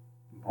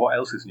 What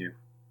else is new?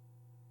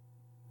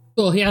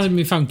 Well, he hasn't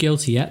been found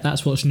guilty yet.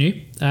 That's what's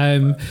new.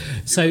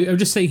 So I'm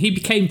just saying, he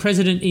became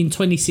president in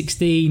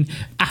 2016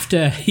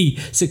 after he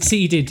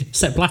succeeded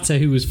Sepp Blatter,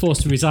 who was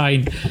forced to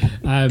resign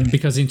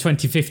because in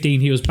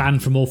 2015 he was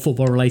banned from all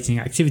football-related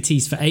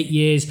activities for 8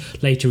 years,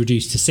 later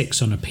reduced to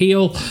 6 on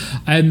appeal.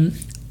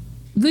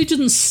 Really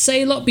doesn't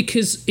say a lot,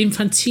 because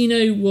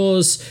Infantino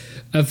was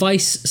a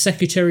vice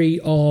secretary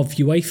of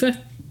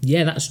UEFA.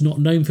 Yeah, that's not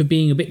known for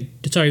being a bit...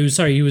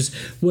 Sorry, he was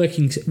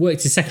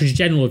worked as Secretary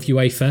General of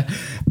UEFA,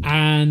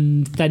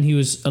 and then he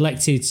was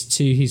elected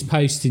to his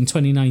post in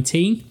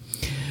 2019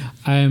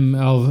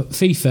 of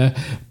FIFA.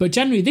 But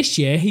January this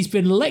year, he's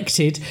been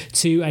elected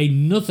to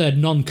another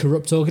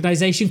non-corrupt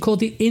organisation called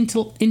the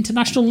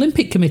International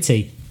Olympic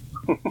Committee.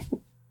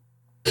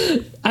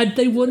 And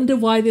they wonder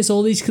why there's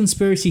all these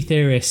conspiracy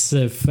theorists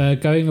of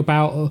going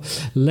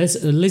about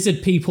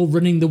lizard people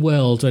running the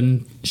world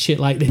and shit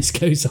like this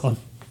goes on.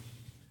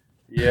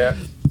 Yeah,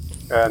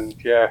 and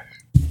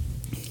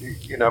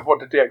what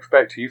did he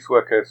expect? He used to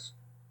work as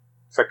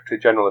Secretary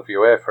General of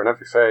UEFA, and as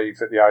you say, he's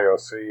at the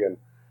IOC, and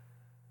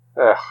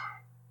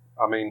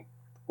I mean,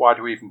 why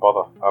do we even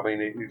bother? I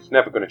mean, it's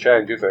never going to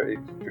change, is it?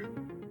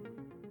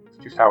 It's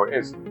just how it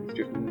is. It's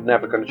just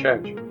never going to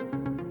change.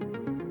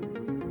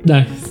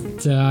 No,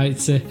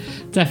 it's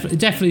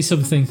definitely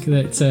something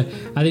that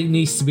I think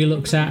needs to be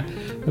looked at.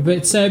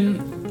 But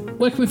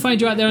where can we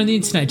find you out there on the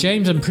internet,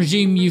 James? I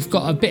presume you've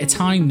got a bit of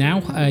time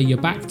now.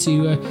 You're back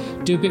to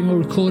do a bit more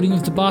recording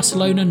of the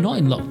Barcelona not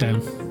in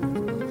lockdown.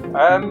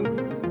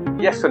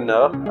 Yes and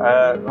no.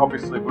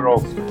 Obviously, we're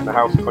all stuck in the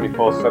house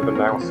 24/7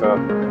 now, so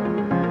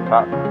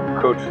that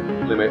could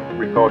limit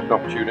recording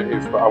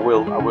opportunities. But I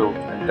will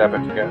endeavour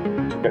to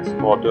get some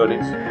more done.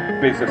 It's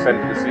business end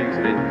of the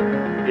season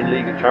in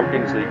League and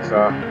Champions League,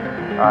 so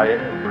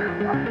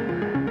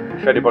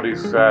if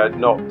anybody's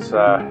not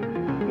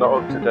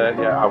up to date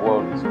yet, I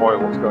won't spoil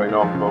what's going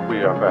on. But we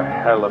have a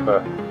hell of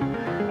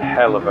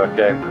a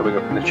game coming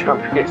up in the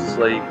Champions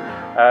League.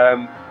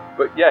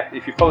 But yeah,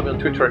 if you follow me on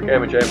Twitter at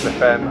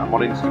GamerJamesFM, I'm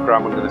on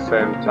Instagram under the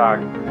same tag,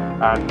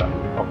 and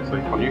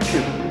obviously on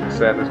YouTube the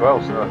same as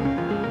well. So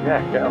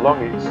yeah, get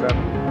along. It's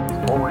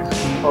always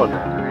fun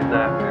doing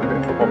a bit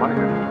of Football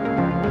Manager.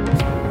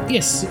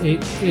 Yes,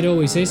 it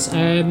always is.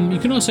 You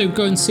can also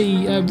go and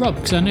see Rob,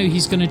 because I know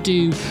he's going to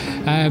do.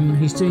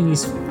 He's doing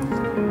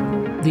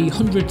the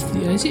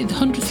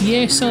 100th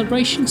year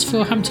celebrations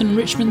for Hampton and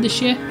Richmond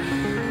this year.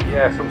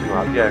 Yeah, something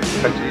like that. Yeah,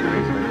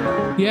 centenary.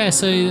 Yeah,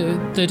 so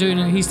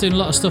he's doing a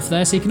lot of stuff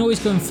there. So you can always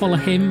go and follow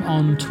him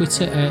on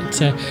Twitter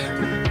at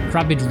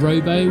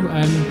RabidRobo.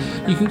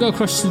 You can go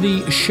across to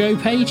the show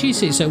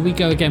pages. It's at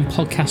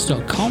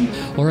WeGoAgainPodcast.com,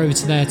 or over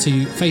to there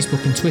to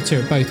Facebook and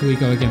Twitter at both We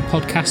Go Again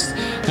Podcast.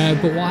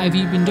 But what have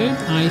you been doing?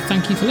 I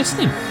thank you for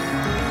listening.